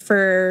is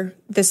for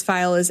this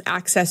file is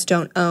access,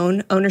 don't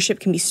own. Ownership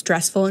can be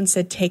stressful.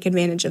 Instead, take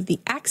advantage of the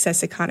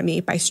access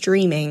economy by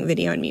streaming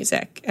video and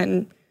music.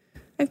 And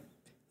I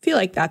feel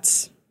like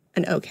that's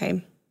an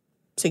okay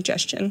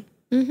suggestion.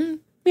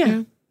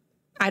 Yeah.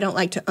 I don't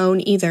like to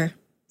own either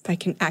if I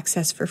can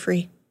access for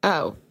free.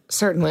 Oh,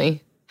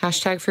 certainly.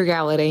 Hashtag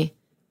frugality.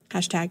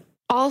 Hashtag.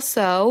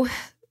 Also,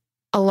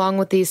 along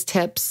with these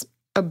tips,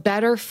 a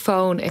better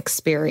phone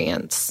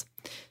experience.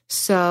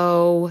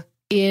 So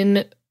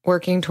in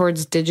working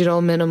towards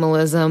digital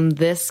minimalism,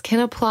 this can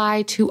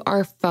apply to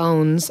our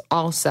phones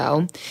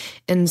also.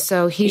 And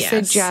so he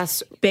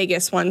suggests...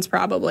 biggest ones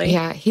probably.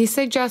 Yeah, he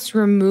suggests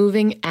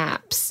removing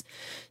apps.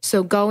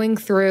 So going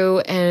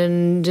through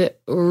and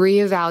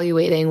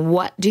reevaluating,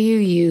 what do you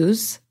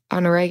use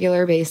on a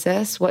regular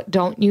basis? What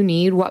don't you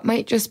need? What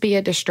might just be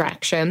a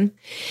distraction?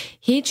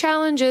 He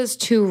challenges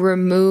to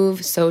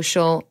remove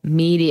social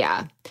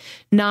media,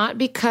 not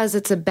because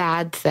it's a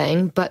bad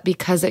thing, but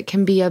because it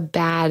can be a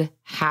bad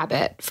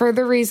habit for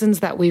the reasons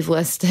that we've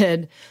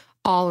listed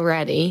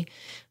already.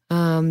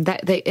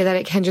 That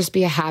it can just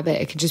be a habit.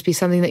 It can just be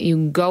something that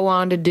you go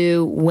on to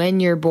do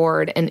when you're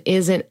bored and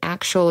isn't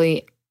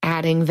actually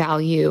adding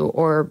value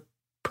or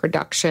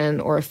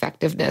production or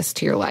effectiveness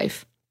to your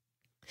life.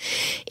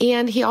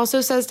 And he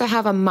also says to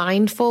have a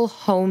mindful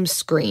home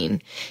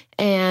screen.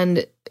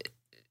 And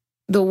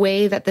the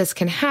way that this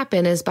can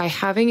happen is by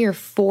having your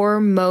 4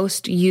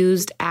 most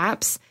used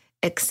apps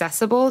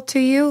accessible to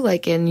you,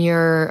 like in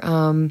your...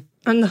 on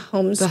the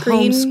home screen? The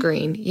home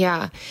screen,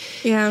 yeah.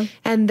 Yeah.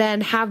 And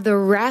then have the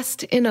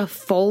rest in a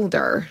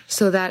folder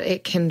so that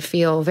it can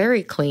feel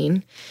very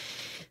clean.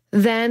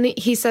 Then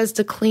he says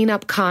to clean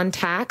up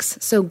contacts.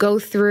 So go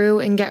through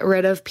and get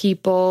rid of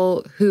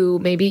people who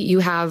maybe you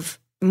have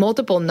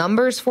multiple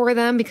numbers for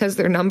them because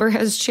their number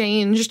has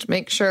changed.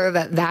 Make sure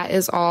that that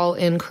is all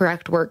in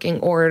correct working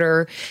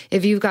order.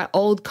 If you've got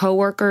old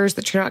coworkers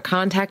that you're not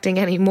contacting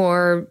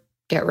anymore,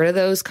 get rid of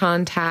those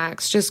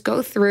contacts. Just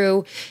go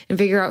through and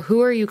figure out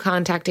who are you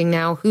contacting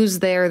now, who's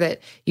there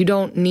that you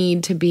don't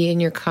need to be in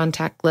your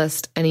contact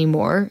list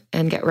anymore,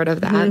 and get rid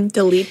of that.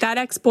 Delete that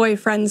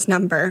ex-boyfriend's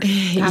number.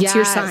 That's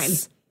your sign.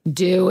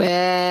 Do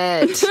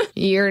it.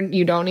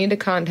 You don't need to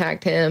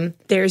contact him.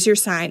 There's your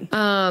sign.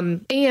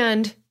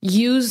 And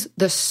use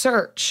the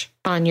search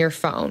on your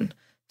phone.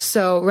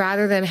 So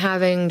rather than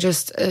having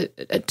just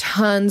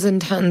tons and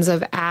tons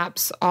of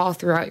apps all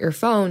throughout your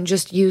phone,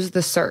 just use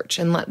the search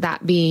and let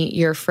that be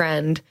your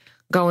friend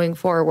going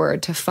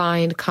forward to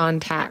find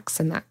contacts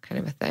and that kind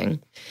of a thing.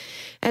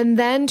 And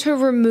then to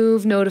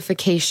remove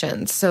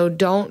notifications. So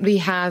don't be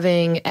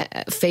having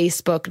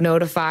Facebook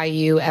notify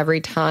you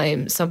every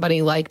time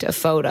somebody liked a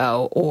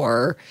photo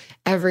or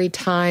every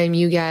time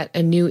you get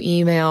a new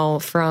email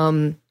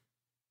from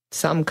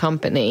some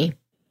company.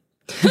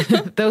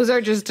 Those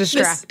are just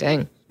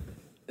distracting.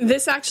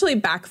 This actually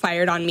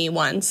backfired on me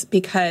once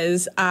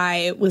because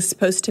I was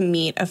supposed to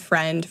meet a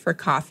friend for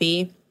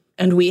coffee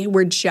and we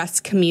were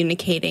just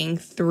communicating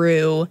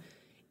through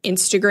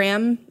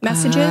Instagram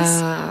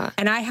messages.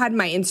 And I had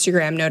my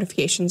Instagram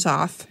notifications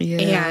off.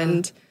 Yeah.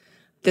 And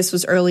this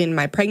was early in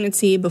my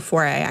pregnancy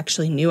before I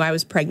actually knew I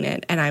was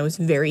pregnant, and I was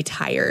very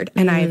tired.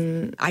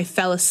 And I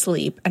fell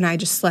asleep and I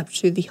just slept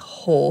through the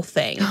whole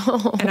thing.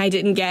 And I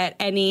didn't get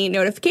any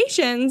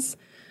notifications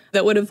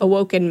that would have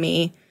awoken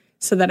me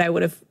so that I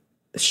would have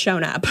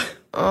shown up.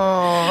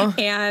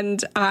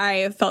 And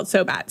I felt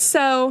so bad.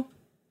 So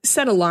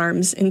set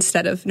alarms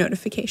instead of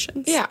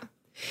notifications. Yeah.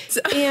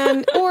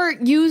 And or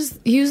use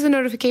the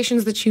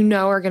notifications that you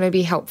know are going to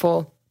be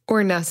helpful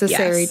or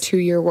necessary Yes. to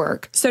your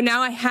work. So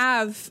now I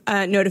have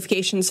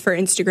notifications for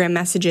Instagram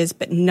messages,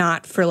 but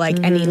not for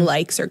like any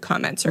likes or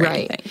comments or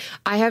anything.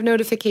 I have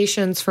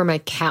notifications for my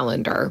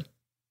calendar,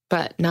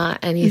 but not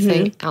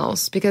anything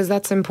else, because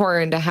that's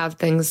important to have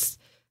things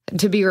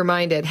to be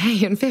reminded.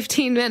 Hey, in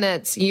 15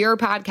 minutes, you're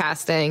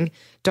podcasting.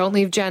 Don't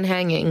leave Jen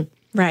hanging.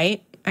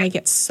 Right? I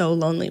get so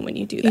lonely when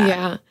you do that.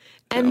 Yeah.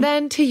 And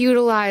then to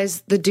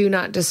utilize the do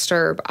not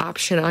disturb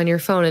option on your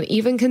phone, and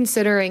even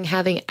considering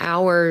having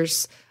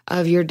hours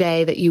of your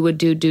day that you would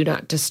do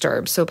not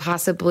disturb. So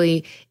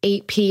possibly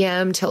 8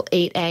 p.m. till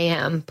 8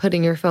 a.m.,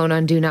 putting your phone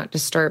on do not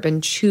disturb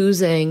and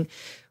choosing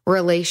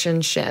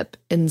relationship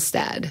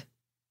instead,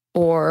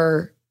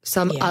 or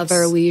some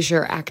other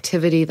leisure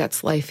activity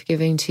that's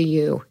life-giving to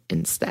you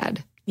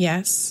instead.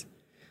 Yes.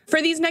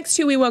 For these next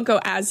two, we won't go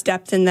as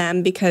depth in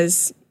them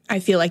because I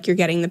feel like you're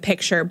getting the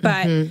picture.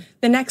 But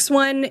the next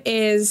one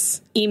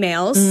is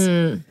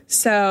emails.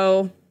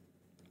 So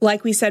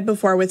like we said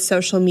before with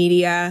social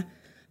media,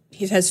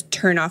 he says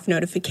turn off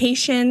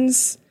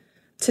notifications,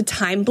 to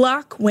time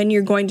block when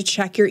you're going to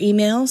check your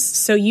emails.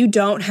 So you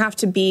don't have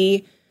to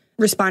be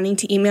responding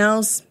to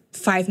emails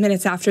 5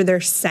 minutes after they're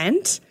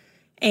sent.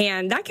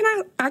 And that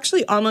can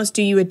actually almost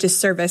do you a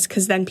disservice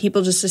because then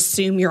people just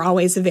assume you're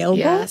always available.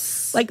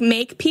 Yes. Like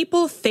make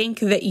people think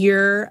that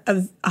you're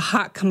a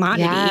hot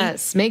commodity.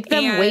 Yes. Make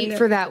them wait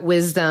for that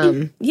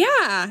wisdom.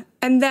 Yeah.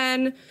 And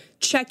then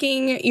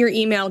checking your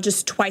email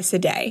just twice a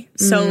day.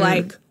 So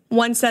like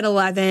once at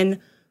 11,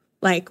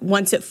 like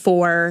once at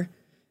 4,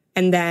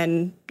 and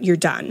then you're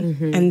done.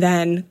 And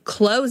then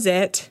close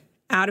it,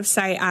 out of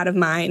sight, out of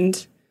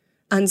mind.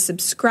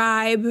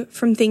 Unsubscribe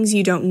from things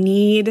you don't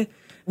need.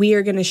 We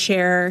are going to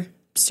share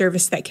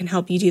service that can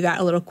help you do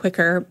that a little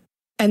quicker.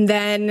 And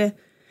then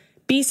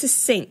be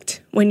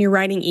succinct when you're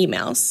writing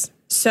emails.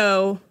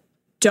 So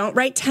don't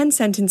write 10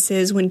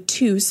 sentences when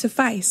 2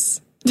 suffice.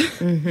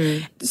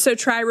 So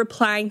try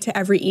replying to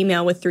every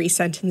email with 3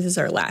 sentences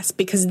or less,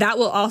 because that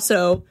will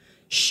also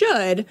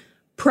should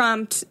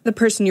prompt the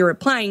person you're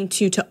replying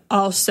to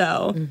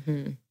also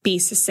be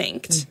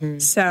succinct.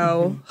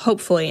 So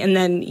hopefully, and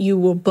then you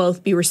will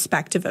both be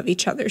respectful of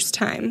each other's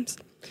times.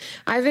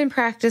 I've been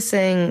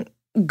practicing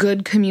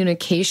good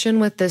communication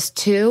with this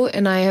too,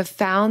 and I have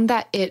found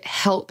that it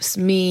helps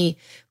me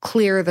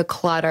clear the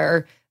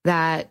clutter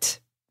that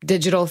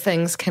digital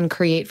things can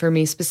create for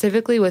me,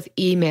 specifically with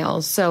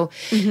emails. So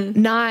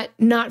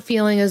not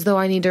feeling as though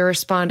I need to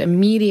respond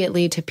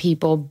immediately to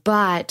people,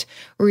 but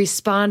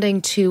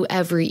responding to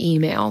every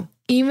email.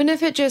 Even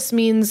if it just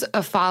means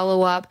a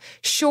follow-up,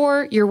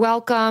 sure, you're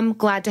welcome,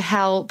 glad to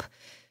help,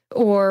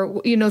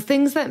 or, you know,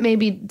 things that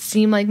maybe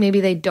seem like maybe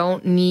they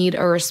don't need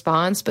a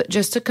response, but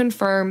just to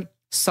confirm,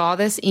 saw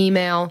this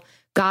email,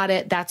 got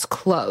it, that's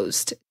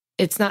closed.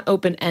 It's not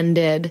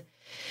open-ended,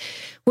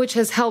 which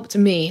has helped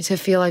me to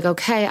feel like,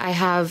 okay, I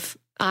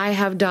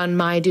have done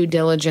my due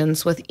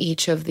diligence with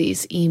each of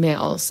these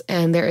emails,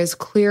 and there is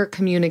clear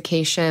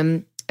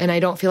communication, and I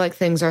don't feel like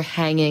things are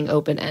hanging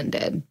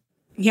open-ended.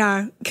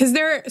 Yeah, because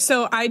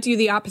so I do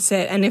the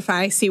opposite, and if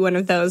I see one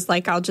of those,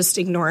 like, I'll just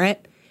ignore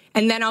it.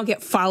 And then I'll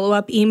get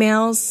follow-up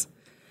emails.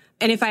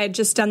 And if I had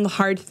just done the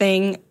hard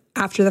thing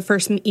after the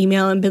first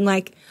email and been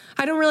like,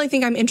 I don't really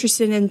think I'm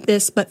interested in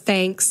this, but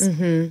thanks,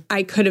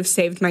 I could have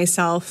saved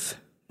myself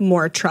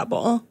more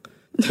trouble.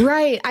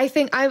 Right. I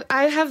think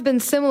I have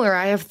been similar.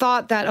 I have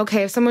thought that,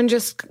 okay, if someone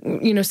just,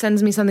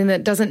 sends me something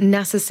that doesn't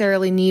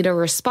necessarily need a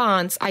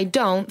response, I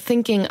don't,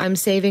 thinking I'm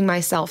saving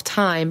myself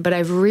time. But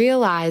I've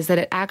realized that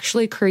it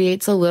actually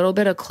creates a little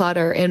bit of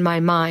clutter in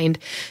my mind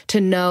to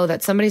know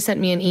that somebody sent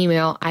me an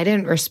email, I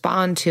didn't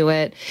respond to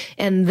it.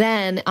 And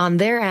then on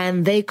their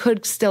end, they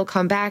could still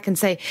come back and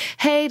say,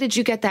 hey, did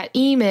you get that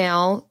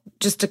email?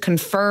 Just to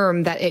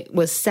confirm that it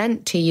was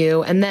sent to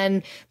you. And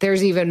then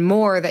there's even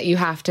more that you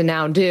have to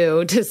now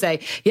do to say,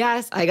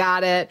 yes, I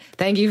got it.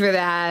 Thank you for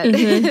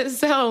that.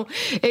 So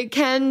it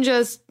can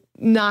just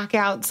knock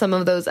out some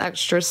of those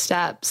extra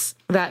steps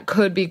that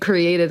could be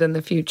created in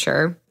the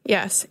future.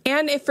 Yes.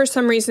 And if for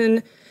some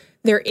reason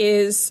there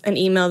is an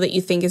email that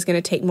you think is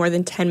going to take more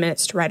than 10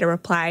 minutes to write a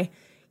reply,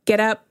 get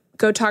up,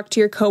 go talk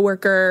to your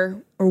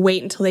coworker, or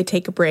wait until they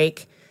take a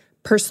break.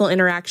 Personal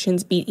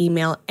interactions beat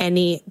email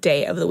any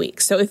day of the week.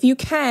 So if you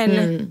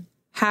can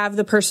have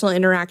the personal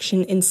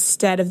interaction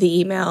instead of the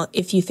email,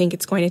 if you think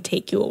it's going to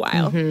take you a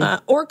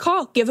while, or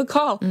give a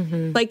call.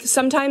 Like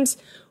sometimes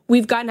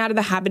we've gotten out of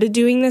the habit of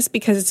doing this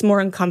because it's more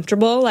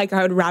uncomfortable. Like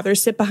I would rather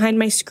sit behind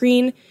my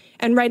screen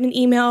and write an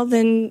email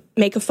than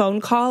make a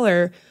phone call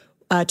or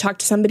talk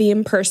to somebody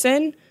in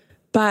person.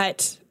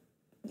 But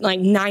like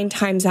 9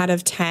 times out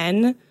of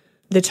 10,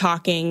 the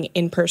talking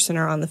in person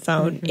or on the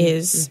phone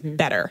is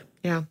better.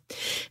 Yeah.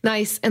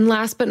 Nice. And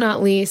last but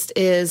not least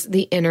is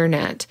the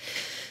internet.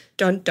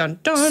 Dun, dun,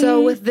 dun.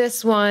 So with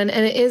this one,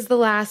 and it is the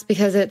last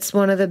because it's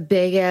one of the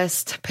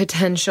biggest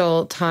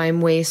potential time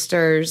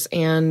wasters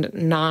and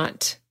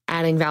not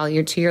adding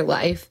value to your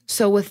life.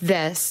 So with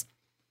this,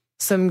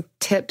 some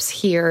tips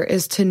here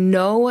is to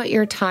know what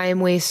your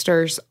time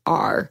wasters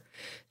are.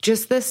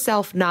 just this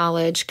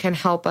self-knowledge can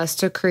help us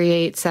to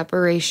create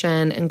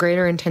separation and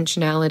greater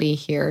intentionality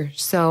here.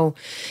 So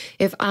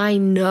if I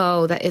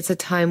know that it's a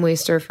time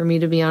waster for me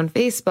to be on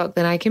Facebook,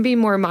 then I can be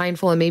more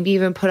mindful and maybe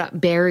even put up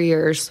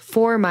barriers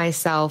for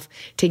myself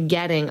to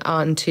getting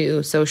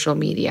onto social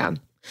media.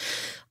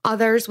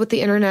 Others with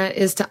the internet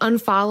is to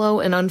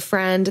unfollow and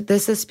unfriend.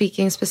 This is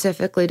speaking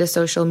specifically to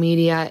social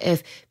media.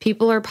 If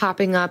people are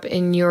popping up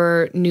in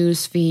your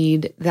news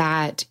feed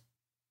that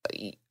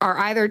are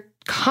either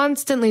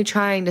constantly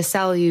trying to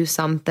sell you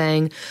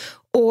something,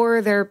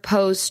 or their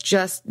posts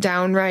just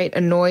downright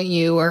annoy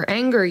you or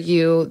anger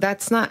you,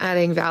 that's not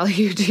adding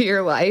value to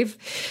your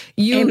life.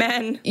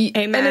 Amen.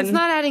 Amen. And it's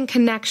not adding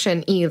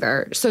connection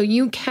either. So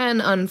you can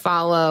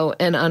unfollow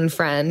and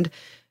unfriend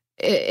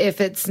if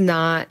it's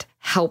not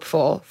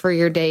helpful for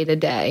your day to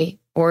day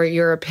or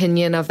your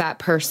opinion of that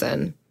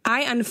person.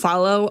 I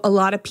unfollow a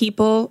lot of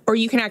people, or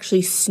you can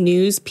actually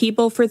snooze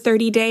people for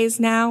 30 days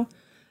now.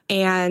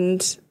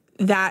 And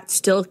that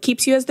still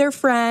keeps you as their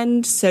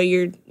friend. So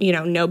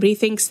nobody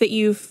thinks that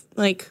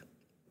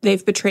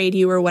they've betrayed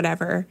you or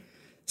whatever.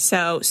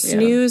 So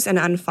snooze and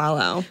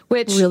unfollow,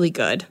 which really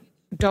good.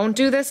 Don't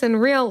do this in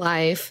real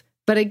life.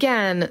 But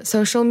again,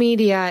 social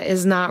media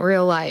is not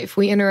real life.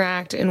 We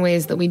interact in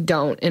ways that we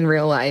don't in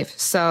real life.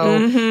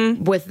 So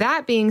with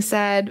that being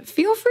said,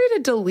 feel free to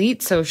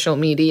delete social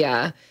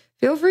media.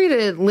 Feel free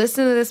to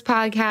listen to this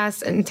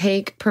podcast and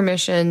take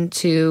permission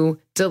to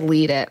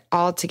delete it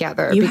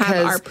altogether. You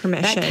have our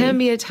permission. That can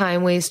be a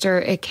time waster.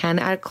 It can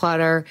add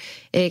clutter.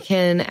 It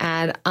can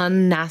add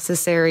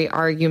unnecessary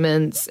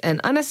arguments and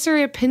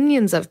unnecessary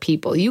opinions of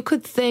people. You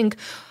could think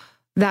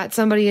that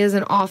somebody is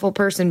an awful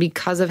person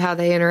because of how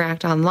they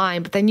interact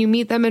online, but then you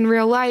meet them in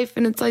real life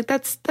and it's like,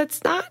 that's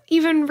not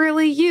even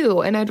really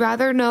you. And I'd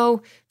rather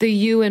know the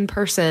you in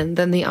person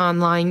than the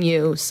online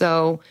you.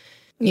 So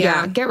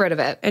yeah, get rid of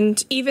it.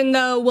 And even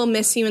though we'll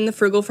miss you in the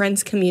Frugal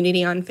Friends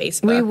community on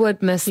Facebook, we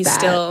would miss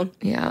that.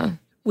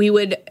 We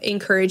would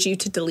encourage you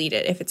to delete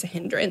it if it's a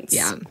hindrance.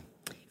 Yeah.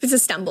 If it's a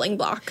stumbling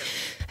block.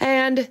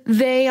 And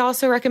they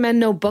also recommend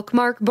no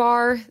bookmark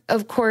bar.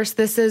 Of course,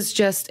 this is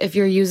just if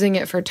you're using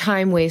it for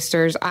time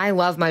wasters. I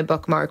love my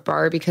bookmark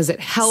bar because it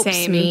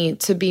helps me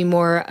to be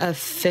more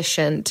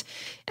efficient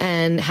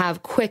and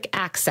have quick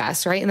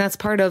access, right? And that's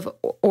part of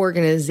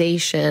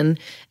organization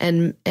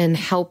and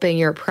helping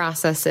your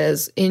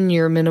processes in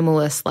your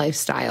minimalist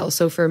lifestyle.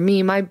 So for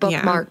me, my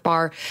bookmark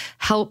bar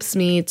helps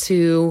me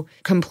to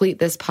complete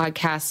this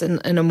podcast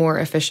in a more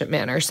efficient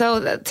manner.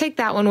 So take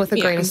that one with a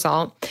grain of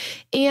salt.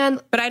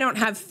 But I don't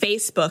have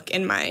Facebook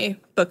in my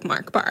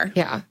bookmark bar.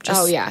 Yeah.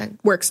 Just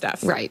work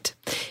stuff. Right.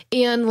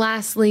 And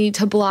lastly,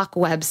 to block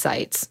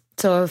websites.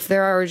 So if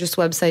there are just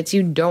websites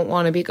you don't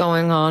want to be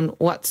going on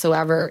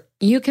whatsoever,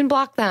 you can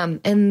block them.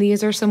 And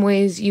these are some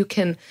ways you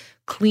can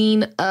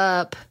clean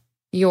up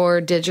your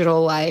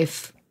digital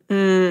life.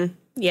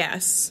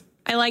 Yes.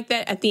 I like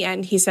that at the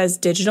end he says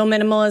digital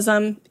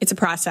minimalism, it's a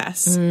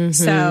process.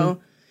 So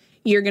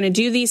you're going to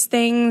do these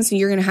things,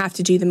 you're going to have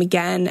to do them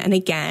again and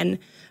again.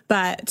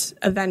 But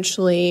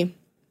eventually,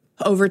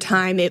 over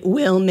time, it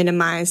will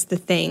minimize the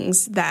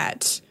things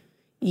that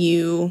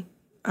you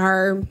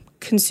are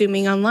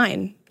consuming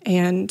online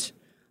and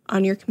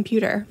on your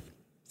computer.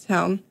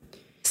 So,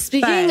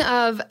 speaking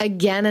of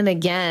again and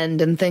again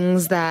and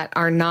things that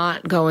are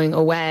not going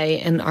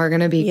away and are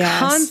going to be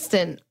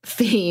constant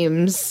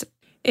themes,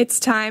 it's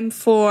time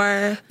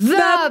for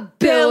the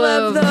Bill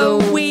of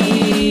the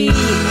Week.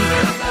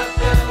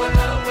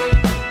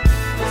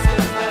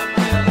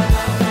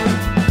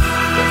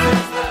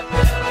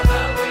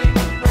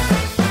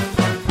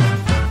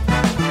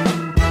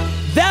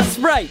 That's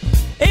right.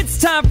 It's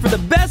time for the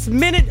best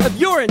minute of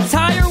your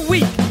entire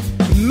week.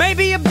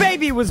 Maybe a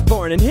baby was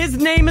born and his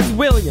name is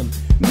William.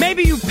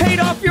 Maybe you paid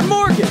off your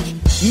mortgage.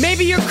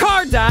 Maybe your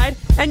car died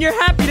and you're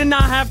happy to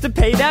not have to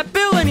pay that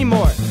bill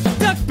anymore.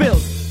 Duck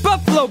Bills,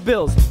 Buffalo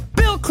Bills,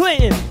 Bill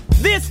Clinton.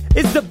 This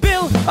is the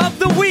Bill of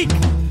the Week.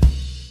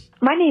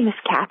 My name is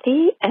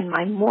Kathy and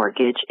my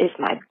mortgage is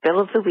my Bill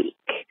of the Week.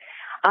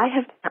 I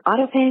have been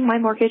auto-paying my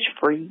mortgage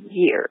for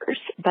years,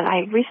 but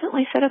I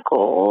recently set a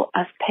goal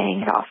of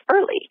paying it off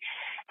early.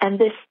 And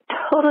this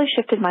totally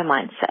shifted my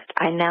mindset.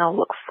 I now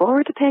look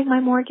forward to paying my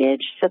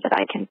mortgage so that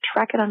I can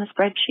track it on a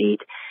spreadsheet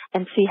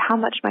and see how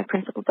much my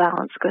principal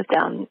balance goes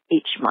down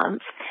each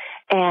month.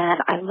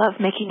 And I love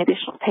making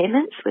additional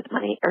payments with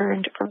money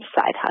earned from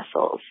side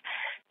hustles.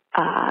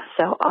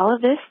 So all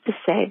of this to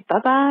say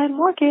bye-bye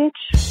mortgage.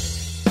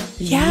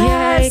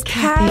 Yes,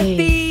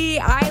 Kathy.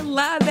 I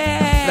love it.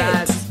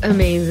 That's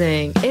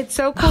amazing. It's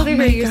so cool to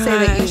hear you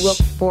say that you look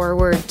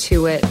forward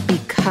to it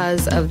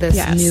because of this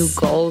new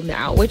goal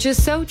now, which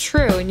is so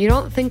true. And you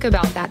don't think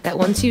about that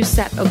once you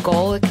set a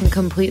goal, it can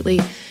completely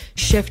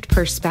shift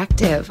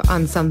perspective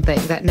on something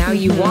that now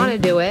you want to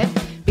do it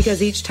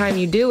because each time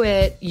you do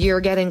it, you're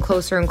getting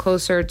closer and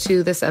closer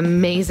to this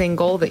amazing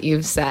goal that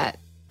you've set.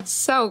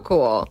 So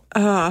cool.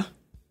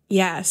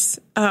 Yes.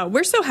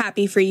 We're so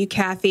happy for you,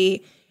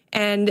 Kathy.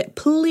 And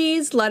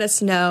please let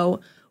us know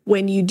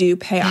when you do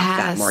pay off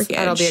that mortgage.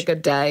 That'll be a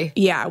good day.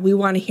 Yeah, we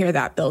want to hear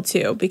that bill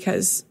too,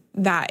 because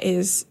that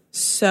is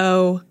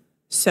so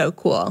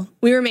cool.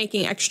 We were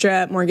making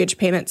extra mortgage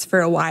payments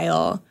for a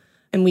while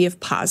and we have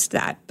paused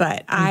that,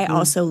 but I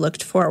also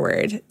looked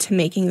forward to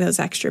making those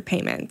extra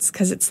payments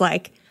because it's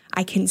like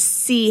I can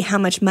see how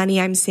much money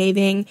I'm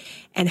saving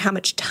and how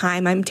much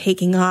time I'm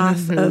taking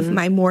off of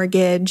my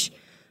mortgage.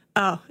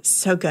 Oh,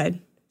 so good.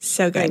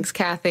 So good. Thanks,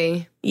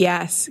 Kathy.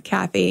 Yes,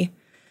 Kathy.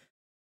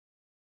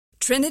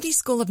 Trinity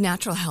School of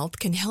Natural Health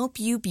can help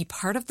you be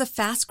part of the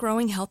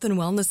fast-growing health and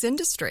wellness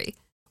industry.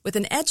 With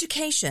an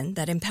education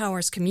that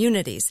empowers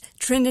communities,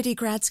 Trinity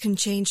grads can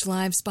change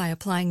lives by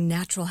applying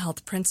natural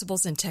health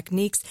principles and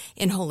techniques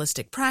in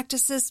holistic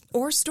practices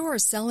or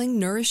stores selling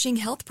nourishing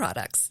health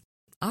products.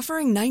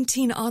 Offering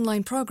 19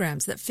 online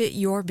programs that fit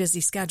your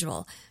busy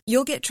schedule,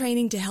 you'll get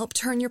training to help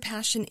turn your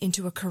passion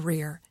into a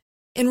career.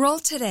 Enroll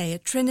today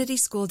at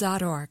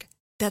trinityschool.org.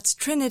 That's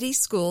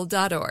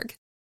trinityschool.org.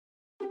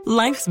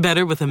 Life's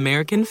better with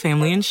American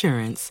Family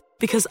Insurance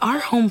because our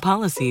home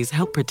policies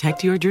help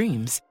protect your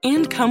dreams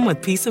and come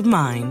with peace of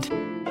mind.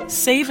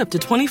 Save up to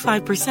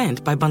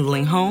 25% by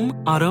bundling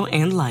home, auto,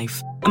 and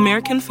life.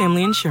 American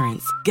Family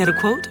Insurance. Get a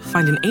quote,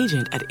 find an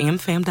agent at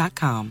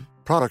amfam.com.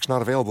 Products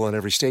not available in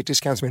every state.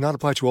 Discounts may not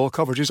apply to all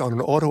coverages on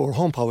an auto or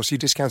home policy.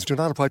 Discounts do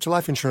not apply to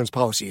life insurance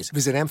policies.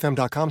 Visit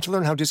amfam.com to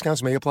learn how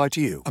discounts may apply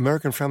to you.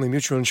 American Family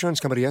Mutual Insurance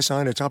Company, SI,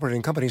 and its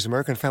operating companies,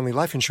 American Family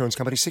Life Insurance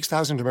Company,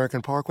 6000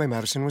 American Parkway,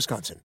 Madison,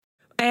 Wisconsin.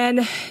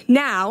 And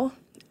now,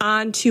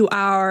 on to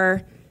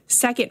our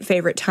second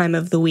favorite time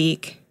of the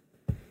week.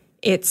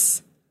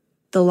 It's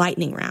the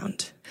lightning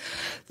round.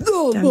 The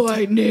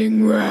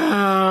lightning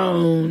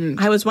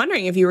round. I was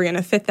wondering if you were going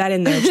to fit that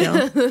in there,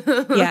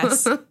 Jill.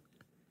 Yes.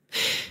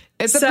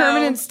 It's a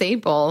permanent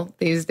staple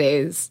these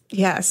days.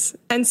 Yes.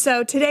 And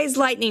so today's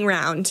lightning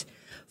round,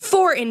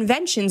 4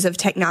 inventions of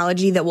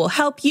technology that will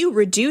help you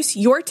reduce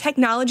your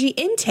technology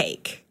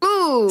intake.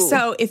 Ooh.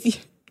 So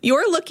if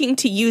you're looking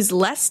to use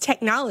less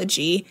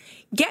technology,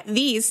 get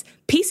these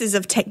pieces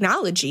of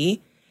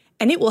technology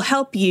and it will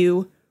help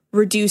you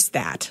reduce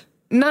that.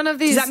 None of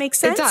these. Does that make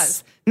sense? It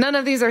does. None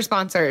of these are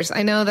sponsors.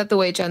 I know that the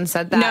way Jen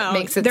said that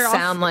makes it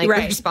sound like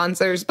they're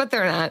sponsors, but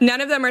they're not. None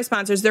of them are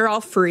sponsors. They're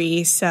all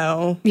free.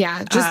 So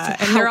yeah,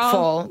 just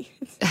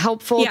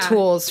helpful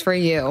tools for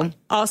you.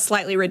 All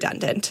slightly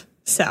redundant.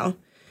 So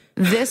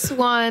this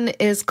one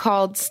is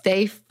called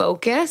Stay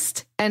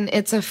Focused, and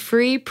it's a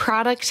free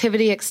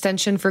productivity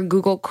extension for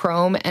Google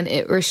Chrome, and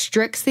it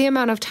restricts the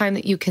amount of time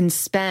that you can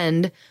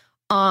spend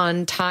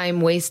on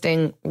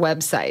time-wasting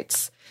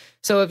websites.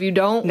 So if you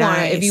don't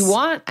if you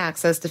want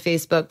access to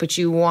Facebook, but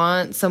you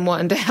want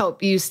someone to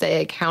help you stay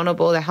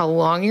accountable to how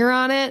long you're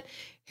on it,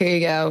 here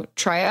you go.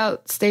 Try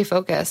out Stay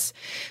Focused.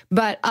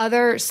 But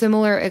other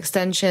similar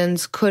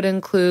extensions could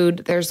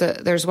include,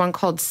 there's one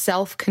called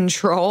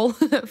Self-Control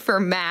for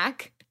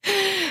Mac.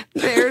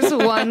 There's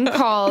one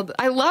called,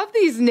 I love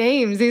these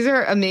names. These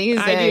are amazing.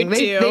 I do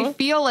too. They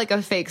feel like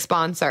a fake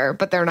sponsor,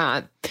 but they're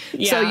not.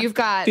 Yeah, so you've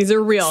got these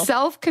are real.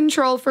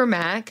 Self-Control for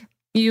Mac.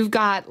 You've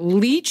got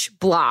Leech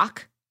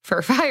Block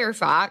for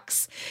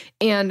Firefox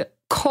and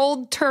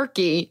Cold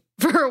Turkey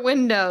for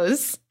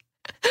Windows.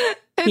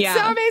 It's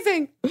so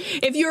amazing.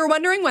 If you were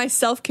wondering why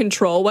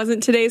Self-Control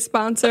wasn't today's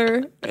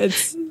sponsor,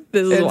 this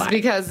is why.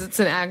 Because it's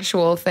an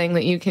actual thing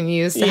that you can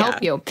use to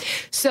help you.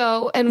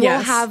 So, and we'll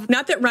have...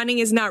 Not that running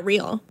is not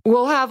real.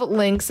 We'll have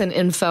links and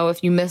info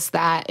if you miss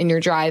that and you're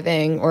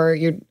driving or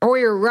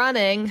you're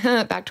running.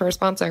 Back to our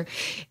sponsor.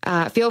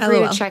 Feel free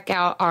to check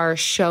out our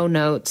show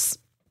notes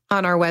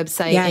on our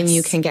website and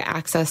you can get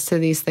access to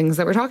these things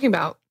that we're talking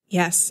about.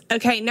 Yes.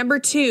 Okay, number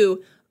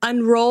 2,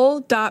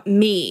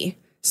 Unroll.me.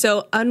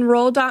 So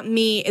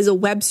Unroll.me is a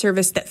web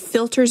service that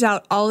filters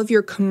out all of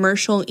your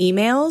commercial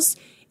emails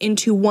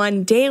into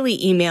one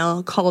daily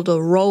email called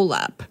a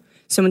roll-up.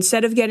 So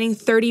instead of getting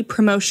 30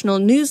 promotional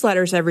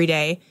newsletters every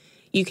day,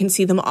 you can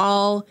see them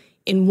all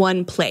in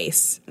one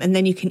place. And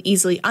then you can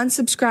easily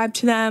unsubscribe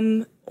to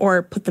them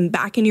or put them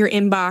back in your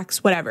inbox,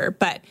 whatever.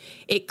 But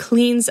it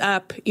cleans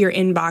up your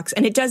inbox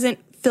and it doesn't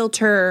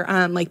filter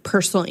like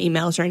personal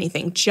emails or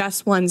anything,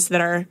 just ones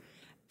that are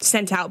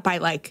sent out by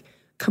like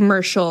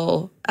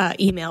commercial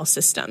email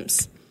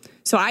systems.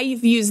 So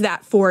I've used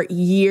that for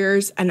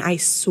years and I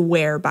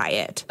swear by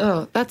it.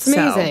 Oh, that's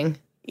amazing. So,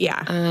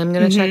 yeah. I'm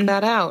going to check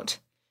that out.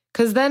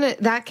 Because then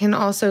that can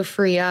also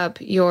free up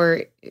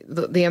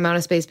the amount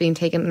of space being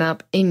taken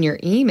up in your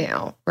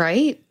email,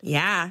 right?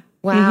 Yeah.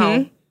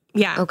 Wow.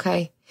 Yeah.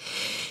 Okay.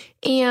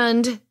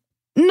 And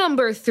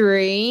number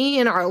 3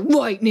 in our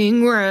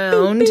lightning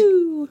round,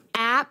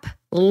 app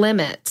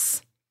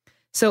limits.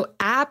 So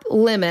app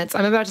limits,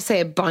 I'm about to say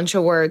a bunch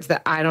of words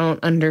that I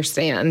don't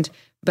understand,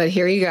 but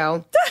here you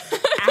go.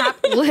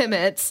 App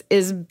limits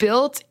is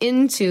built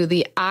into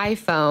the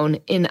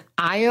iPhone in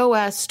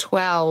iOS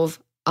 12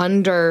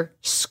 under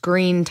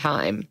screen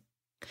time.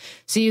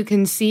 So you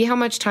can see how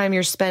much time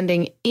you're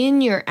spending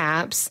in your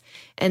apps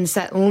and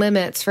set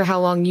limits for how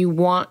long you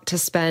want to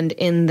spend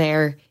in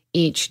there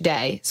each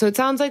day. So it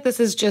sounds like this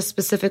is just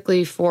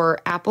specifically for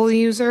Apple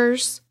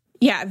users.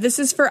 Yeah, this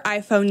is for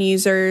iPhone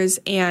users,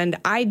 and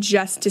I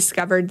just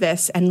discovered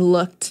this and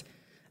looked.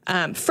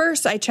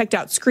 First, I checked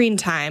out screen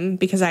time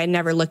because I had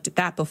never looked at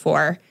that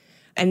before,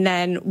 and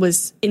then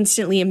was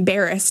instantly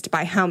embarrassed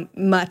by how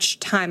much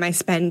time I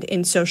spend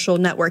in social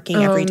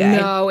networking every day.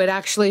 No, it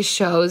actually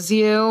shows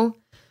you?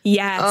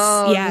 Yes,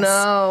 yes.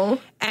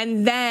 No.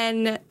 And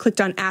then clicked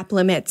on app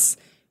limits.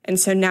 And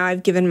so now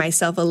I've given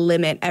myself a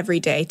limit every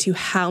day to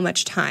how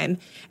much time.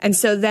 And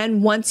so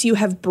then once you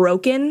have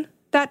broken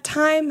that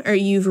time or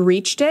you've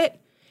reached it,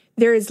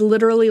 there is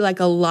literally like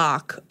a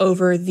lock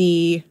over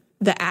the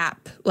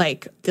app,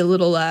 like the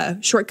little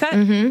shortcut,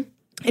 and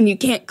you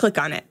can't click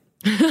on it.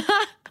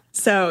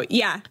 So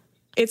yeah,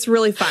 it's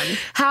really fun.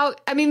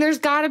 There's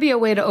got to be a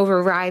way to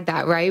override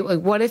that, right?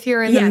 Like, what if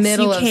you're in the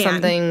middle of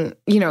something,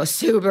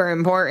 super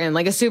important,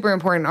 like a super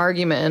important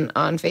argument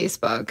on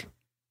Facebook?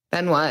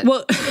 Then what?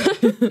 Well,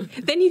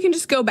 then you can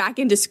just go back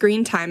into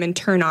screen time and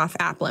turn off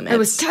app limits. I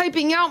was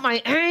typing out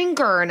my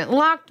anger and it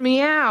locked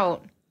me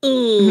out.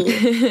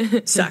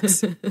 Ooh,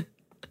 sucks.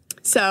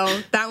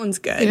 So that one's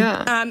good.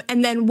 Yeah.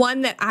 And then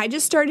one that I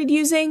just started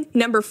using,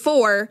 number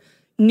 4,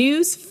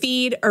 News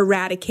Feed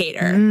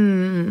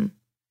Eradicator.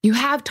 You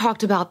have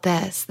talked about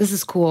this. This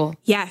is cool.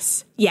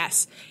 Yes.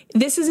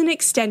 This is an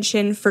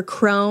extension for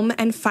Chrome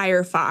and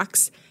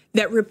Firefox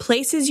that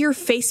replaces your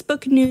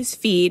Facebook news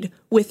feed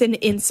with an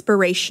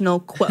inspirational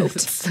quote.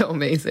 It's so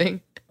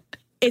amazing.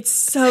 It's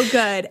so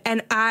good.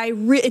 And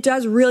it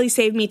does really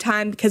save me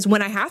time because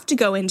when I have to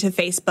go into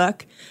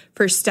Facebook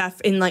for stuff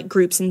in like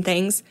groups and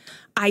things,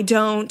 I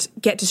don't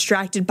get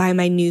distracted by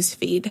my news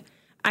feed.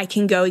 I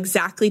can go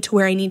exactly to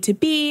where I need to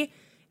be,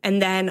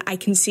 and then I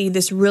can see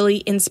this really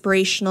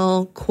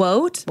inspirational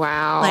quote.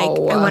 Wow.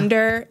 Like, I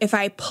wonder if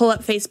I pull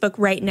up Facebook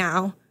right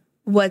now,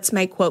 what's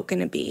my quote going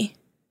to be?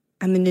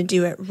 I'm going to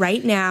do it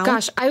right now.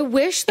 Gosh, I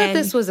wish that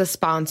this was a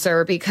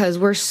sponsor because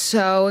we're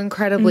so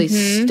incredibly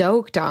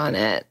stoked on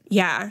it.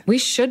 Yeah. We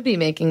should be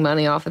making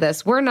money off of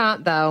this. We're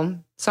not, though.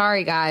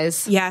 Sorry,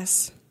 guys.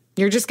 Yes.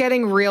 You're just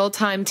getting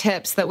real-time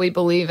tips that we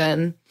believe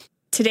in.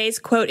 Today's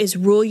quote is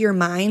rule your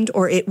mind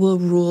or it will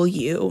rule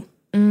you.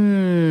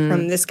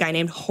 From this guy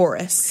named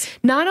Horace.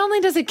 Not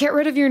only does it get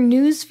rid of your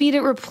news feed,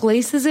 it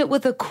replaces it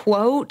with a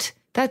quote.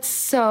 That's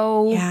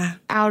so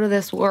out of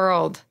this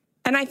world.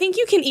 And I think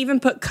you can even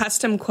put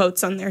custom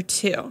quotes on there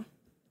too.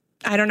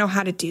 I don't know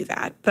how to do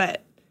that,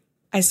 but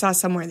I saw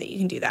somewhere that you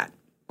can do that.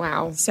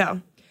 Wow.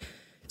 So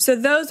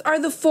those are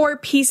the 4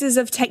 pieces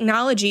of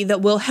technology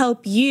that will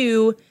help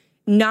you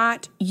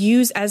not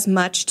use as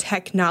much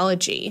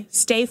technology.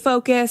 Stay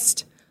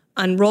focused,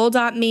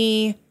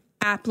 Unroll.me,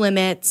 app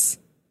limits,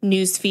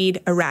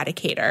 newsfeed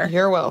eradicator.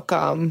 You're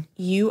welcome.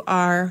 You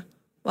are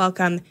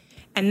welcome.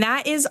 And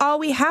that is all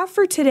we have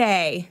for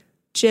today.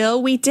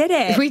 Jill, we did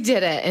it. We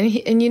did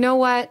it. And you know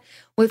what?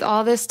 With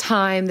all this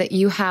time that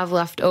you have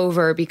left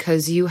over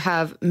because you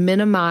have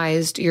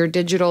minimized your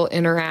digital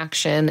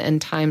interaction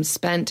and time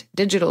spent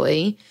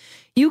digitally,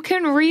 you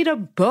can read a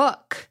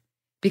book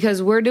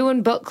because we're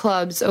doing book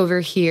clubs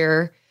over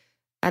here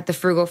at the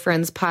Frugal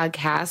Friends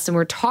podcast, and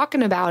we're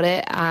talking about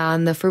it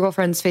on the Frugal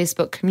Friends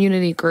Facebook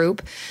community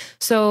group.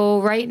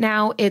 So right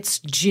now it's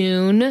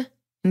June.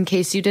 In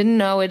case you didn't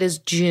know, it is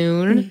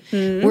June.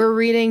 We're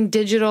reading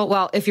digital.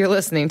 Well, if you're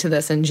listening to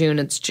this in June,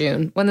 it's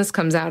June. When this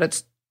comes out,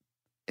 it's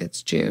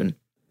June.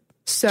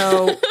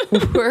 So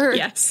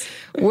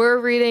we're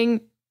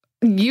reading,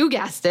 you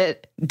guessed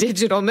it,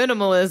 Digital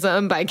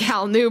Minimalism by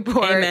Cal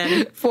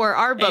Newport for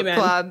our book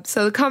club.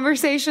 So the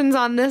conversations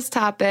on this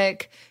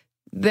topic,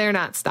 they're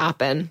not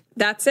stopping.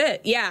 That's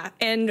it. Yeah.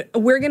 And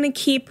we're going to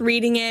keep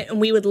reading it,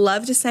 and we would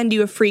love to send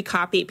you a free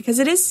copy because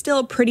it is still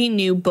a pretty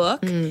new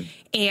book.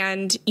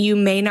 And you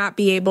may not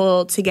be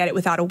able to get it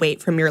without a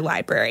wait from your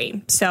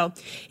library. So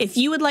if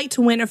you would like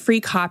to win a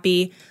free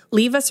copy,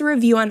 leave us a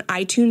review on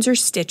iTunes or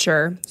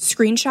Stitcher,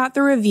 screenshot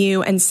the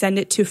review, and send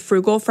it to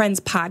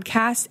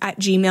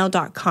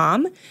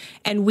frugalfriendspodcast@gmail.com.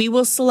 And we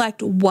will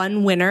select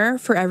one winner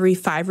for every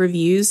 5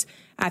 reviews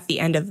at the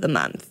end of the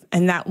month.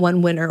 And that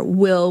one winner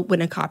will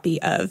win a copy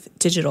of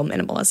Digital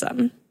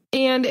Minimalism.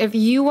 And if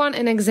you want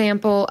an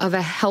example of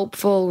a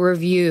helpful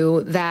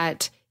review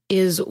that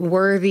is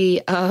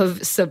worthy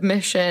of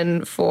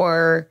submission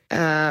for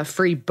a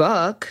free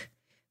book,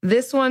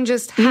 this one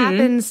just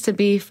happens to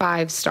be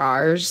 5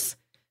 stars.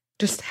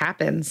 Just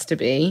happens to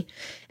be.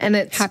 And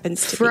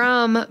it's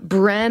from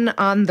Bren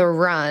on the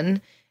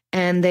Run.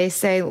 And they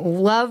say,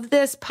 love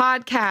this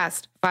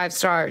podcast. 5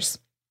 stars.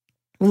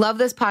 Love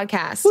this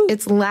podcast. Woo.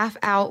 It's laugh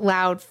out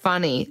loud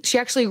funny. She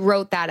actually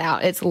wrote that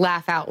out. It's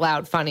laugh out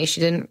loud funny.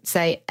 She didn't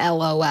say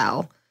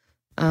LOL,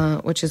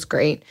 which is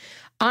great.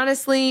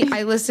 Honestly,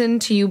 I listen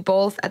to you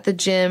both at the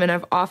gym, and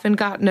I've often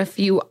gotten a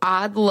few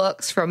odd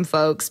looks from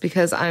folks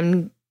because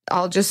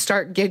I'll just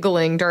start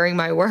giggling during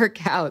my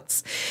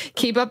workouts.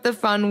 Keep up the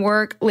fun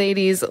work,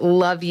 ladies.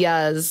 Love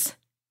yas.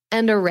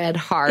 And a red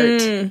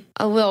heart.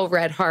 A little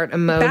red heart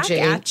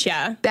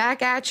emoji.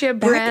 Back at ya,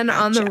 Bren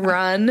on the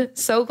Run.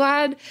 So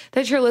glad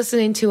that you're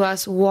listening to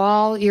us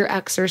while you're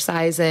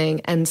exercising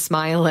and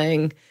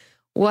smiling.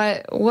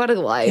 What a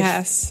life.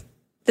 Yes.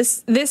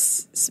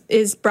 This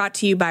is brought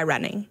to you by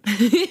running.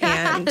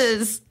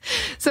 Yes.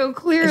 So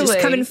clearly. Just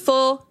coming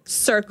full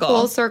circle.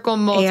 Full circle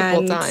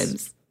multiple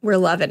times. We're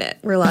loving it.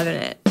 We're loving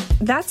it.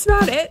 That's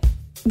about it.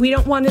 We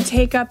don't want to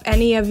take up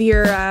any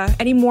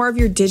more of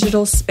your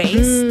digital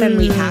space than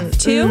we have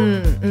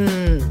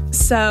to.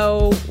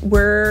 So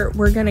we're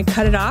going to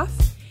cut it off,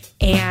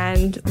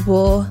 and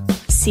we'll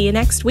see you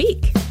next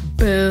week.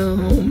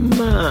 Boom.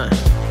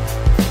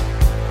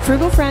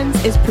 Frugal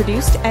Friends is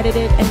produced,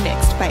 edited, and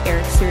mixed by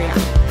Eric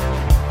Sirianni.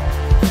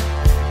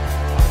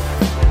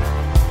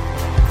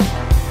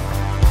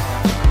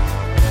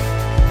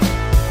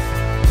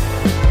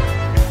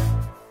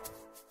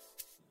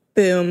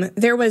 Boom.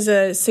 There was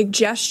a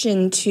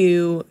suggestion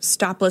to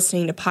stop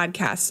listening to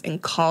podcasts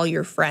and call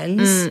your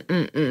friends.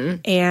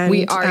 And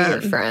we are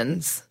your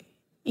friends.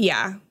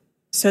 Yeah.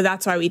 So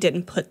that's why we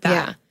didn't put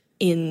that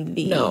in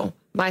the No.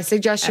 My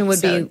suggestion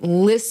episode. would be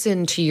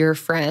listen to your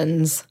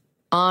friends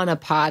on a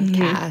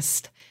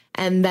podcast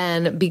and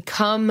then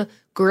become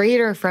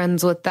greater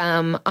friends with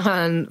them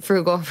on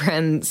Frugal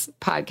Friends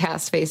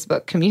podcast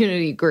Facebook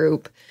community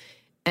group,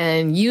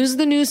 and use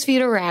the newsfeed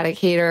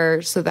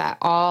eradicator so that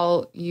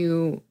all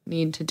you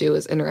need to do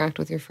is interact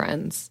with your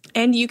friends.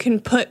 And you can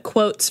put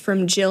quotes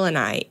from Jill and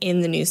I in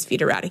the newsfeed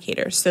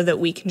eradicator so that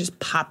we can just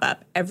pop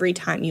up every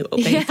time you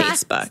open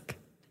Facebook.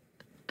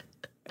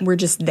 We're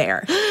just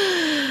there.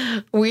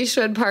 We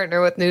should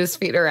partner with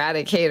Newsfeed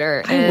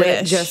Eradicator I and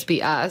wish. just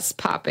be us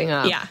popping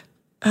up. Yeah.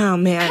 Oh,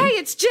 man. Hey,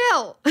 it's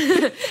Jill.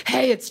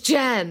 Hey, it's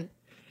Jen.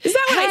 Is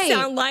that what I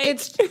sound like?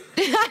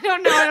 I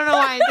don't know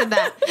why I did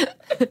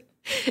that.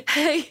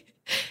 Hey,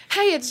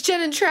 it's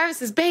Jen and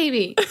Travis's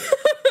baby.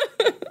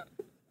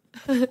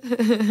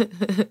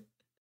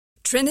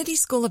 Trinity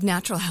School of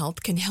Natural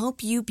Health can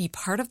help you be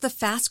part of the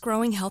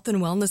fast-growing health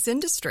and wellness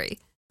industry.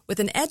 With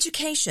an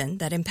education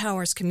that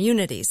empowers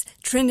communities,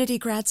 Trinity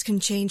grads can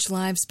change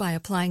lives by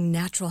applying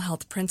natural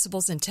health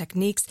principles and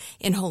techniques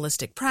in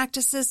holistic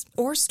practices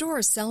or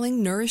stores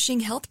selling nourishing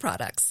health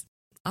products.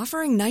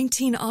 Offering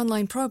 19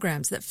 online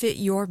programs that fit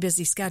your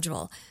busy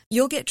schedule,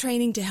 you'll get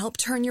training to help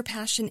turn your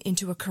passion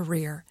into a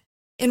career.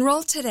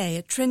 Enroll today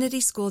at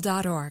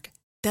trinityschool.org.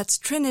 That's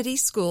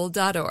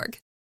trinityschool.org.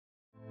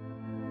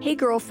 Hey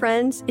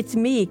girlfriends, it's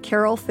me,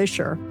 Carol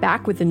Fisher,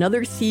 back with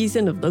another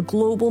season of the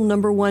global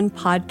 #1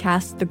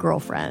 podcast, The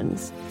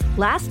Girlfriends.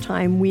 Last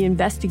time, we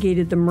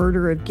investigated the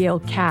murder of Gail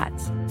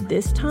Katz.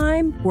 This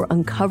time, we're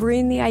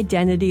uncovering the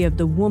identity of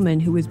the woman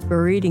who was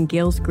buried in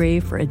Gail's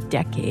grave for a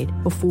decade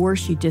before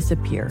she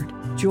disappeared.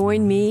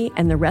 Join me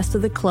and the rest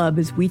of the club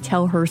as we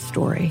tell her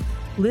story.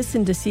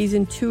 Listen to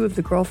Season 2 of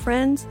The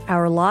Girlfriends,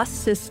 Our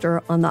Lost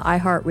Sister on the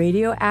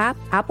iHeartRadio app,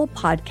 Apple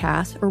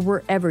Podcasts, or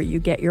wherever you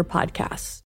get your podcasts.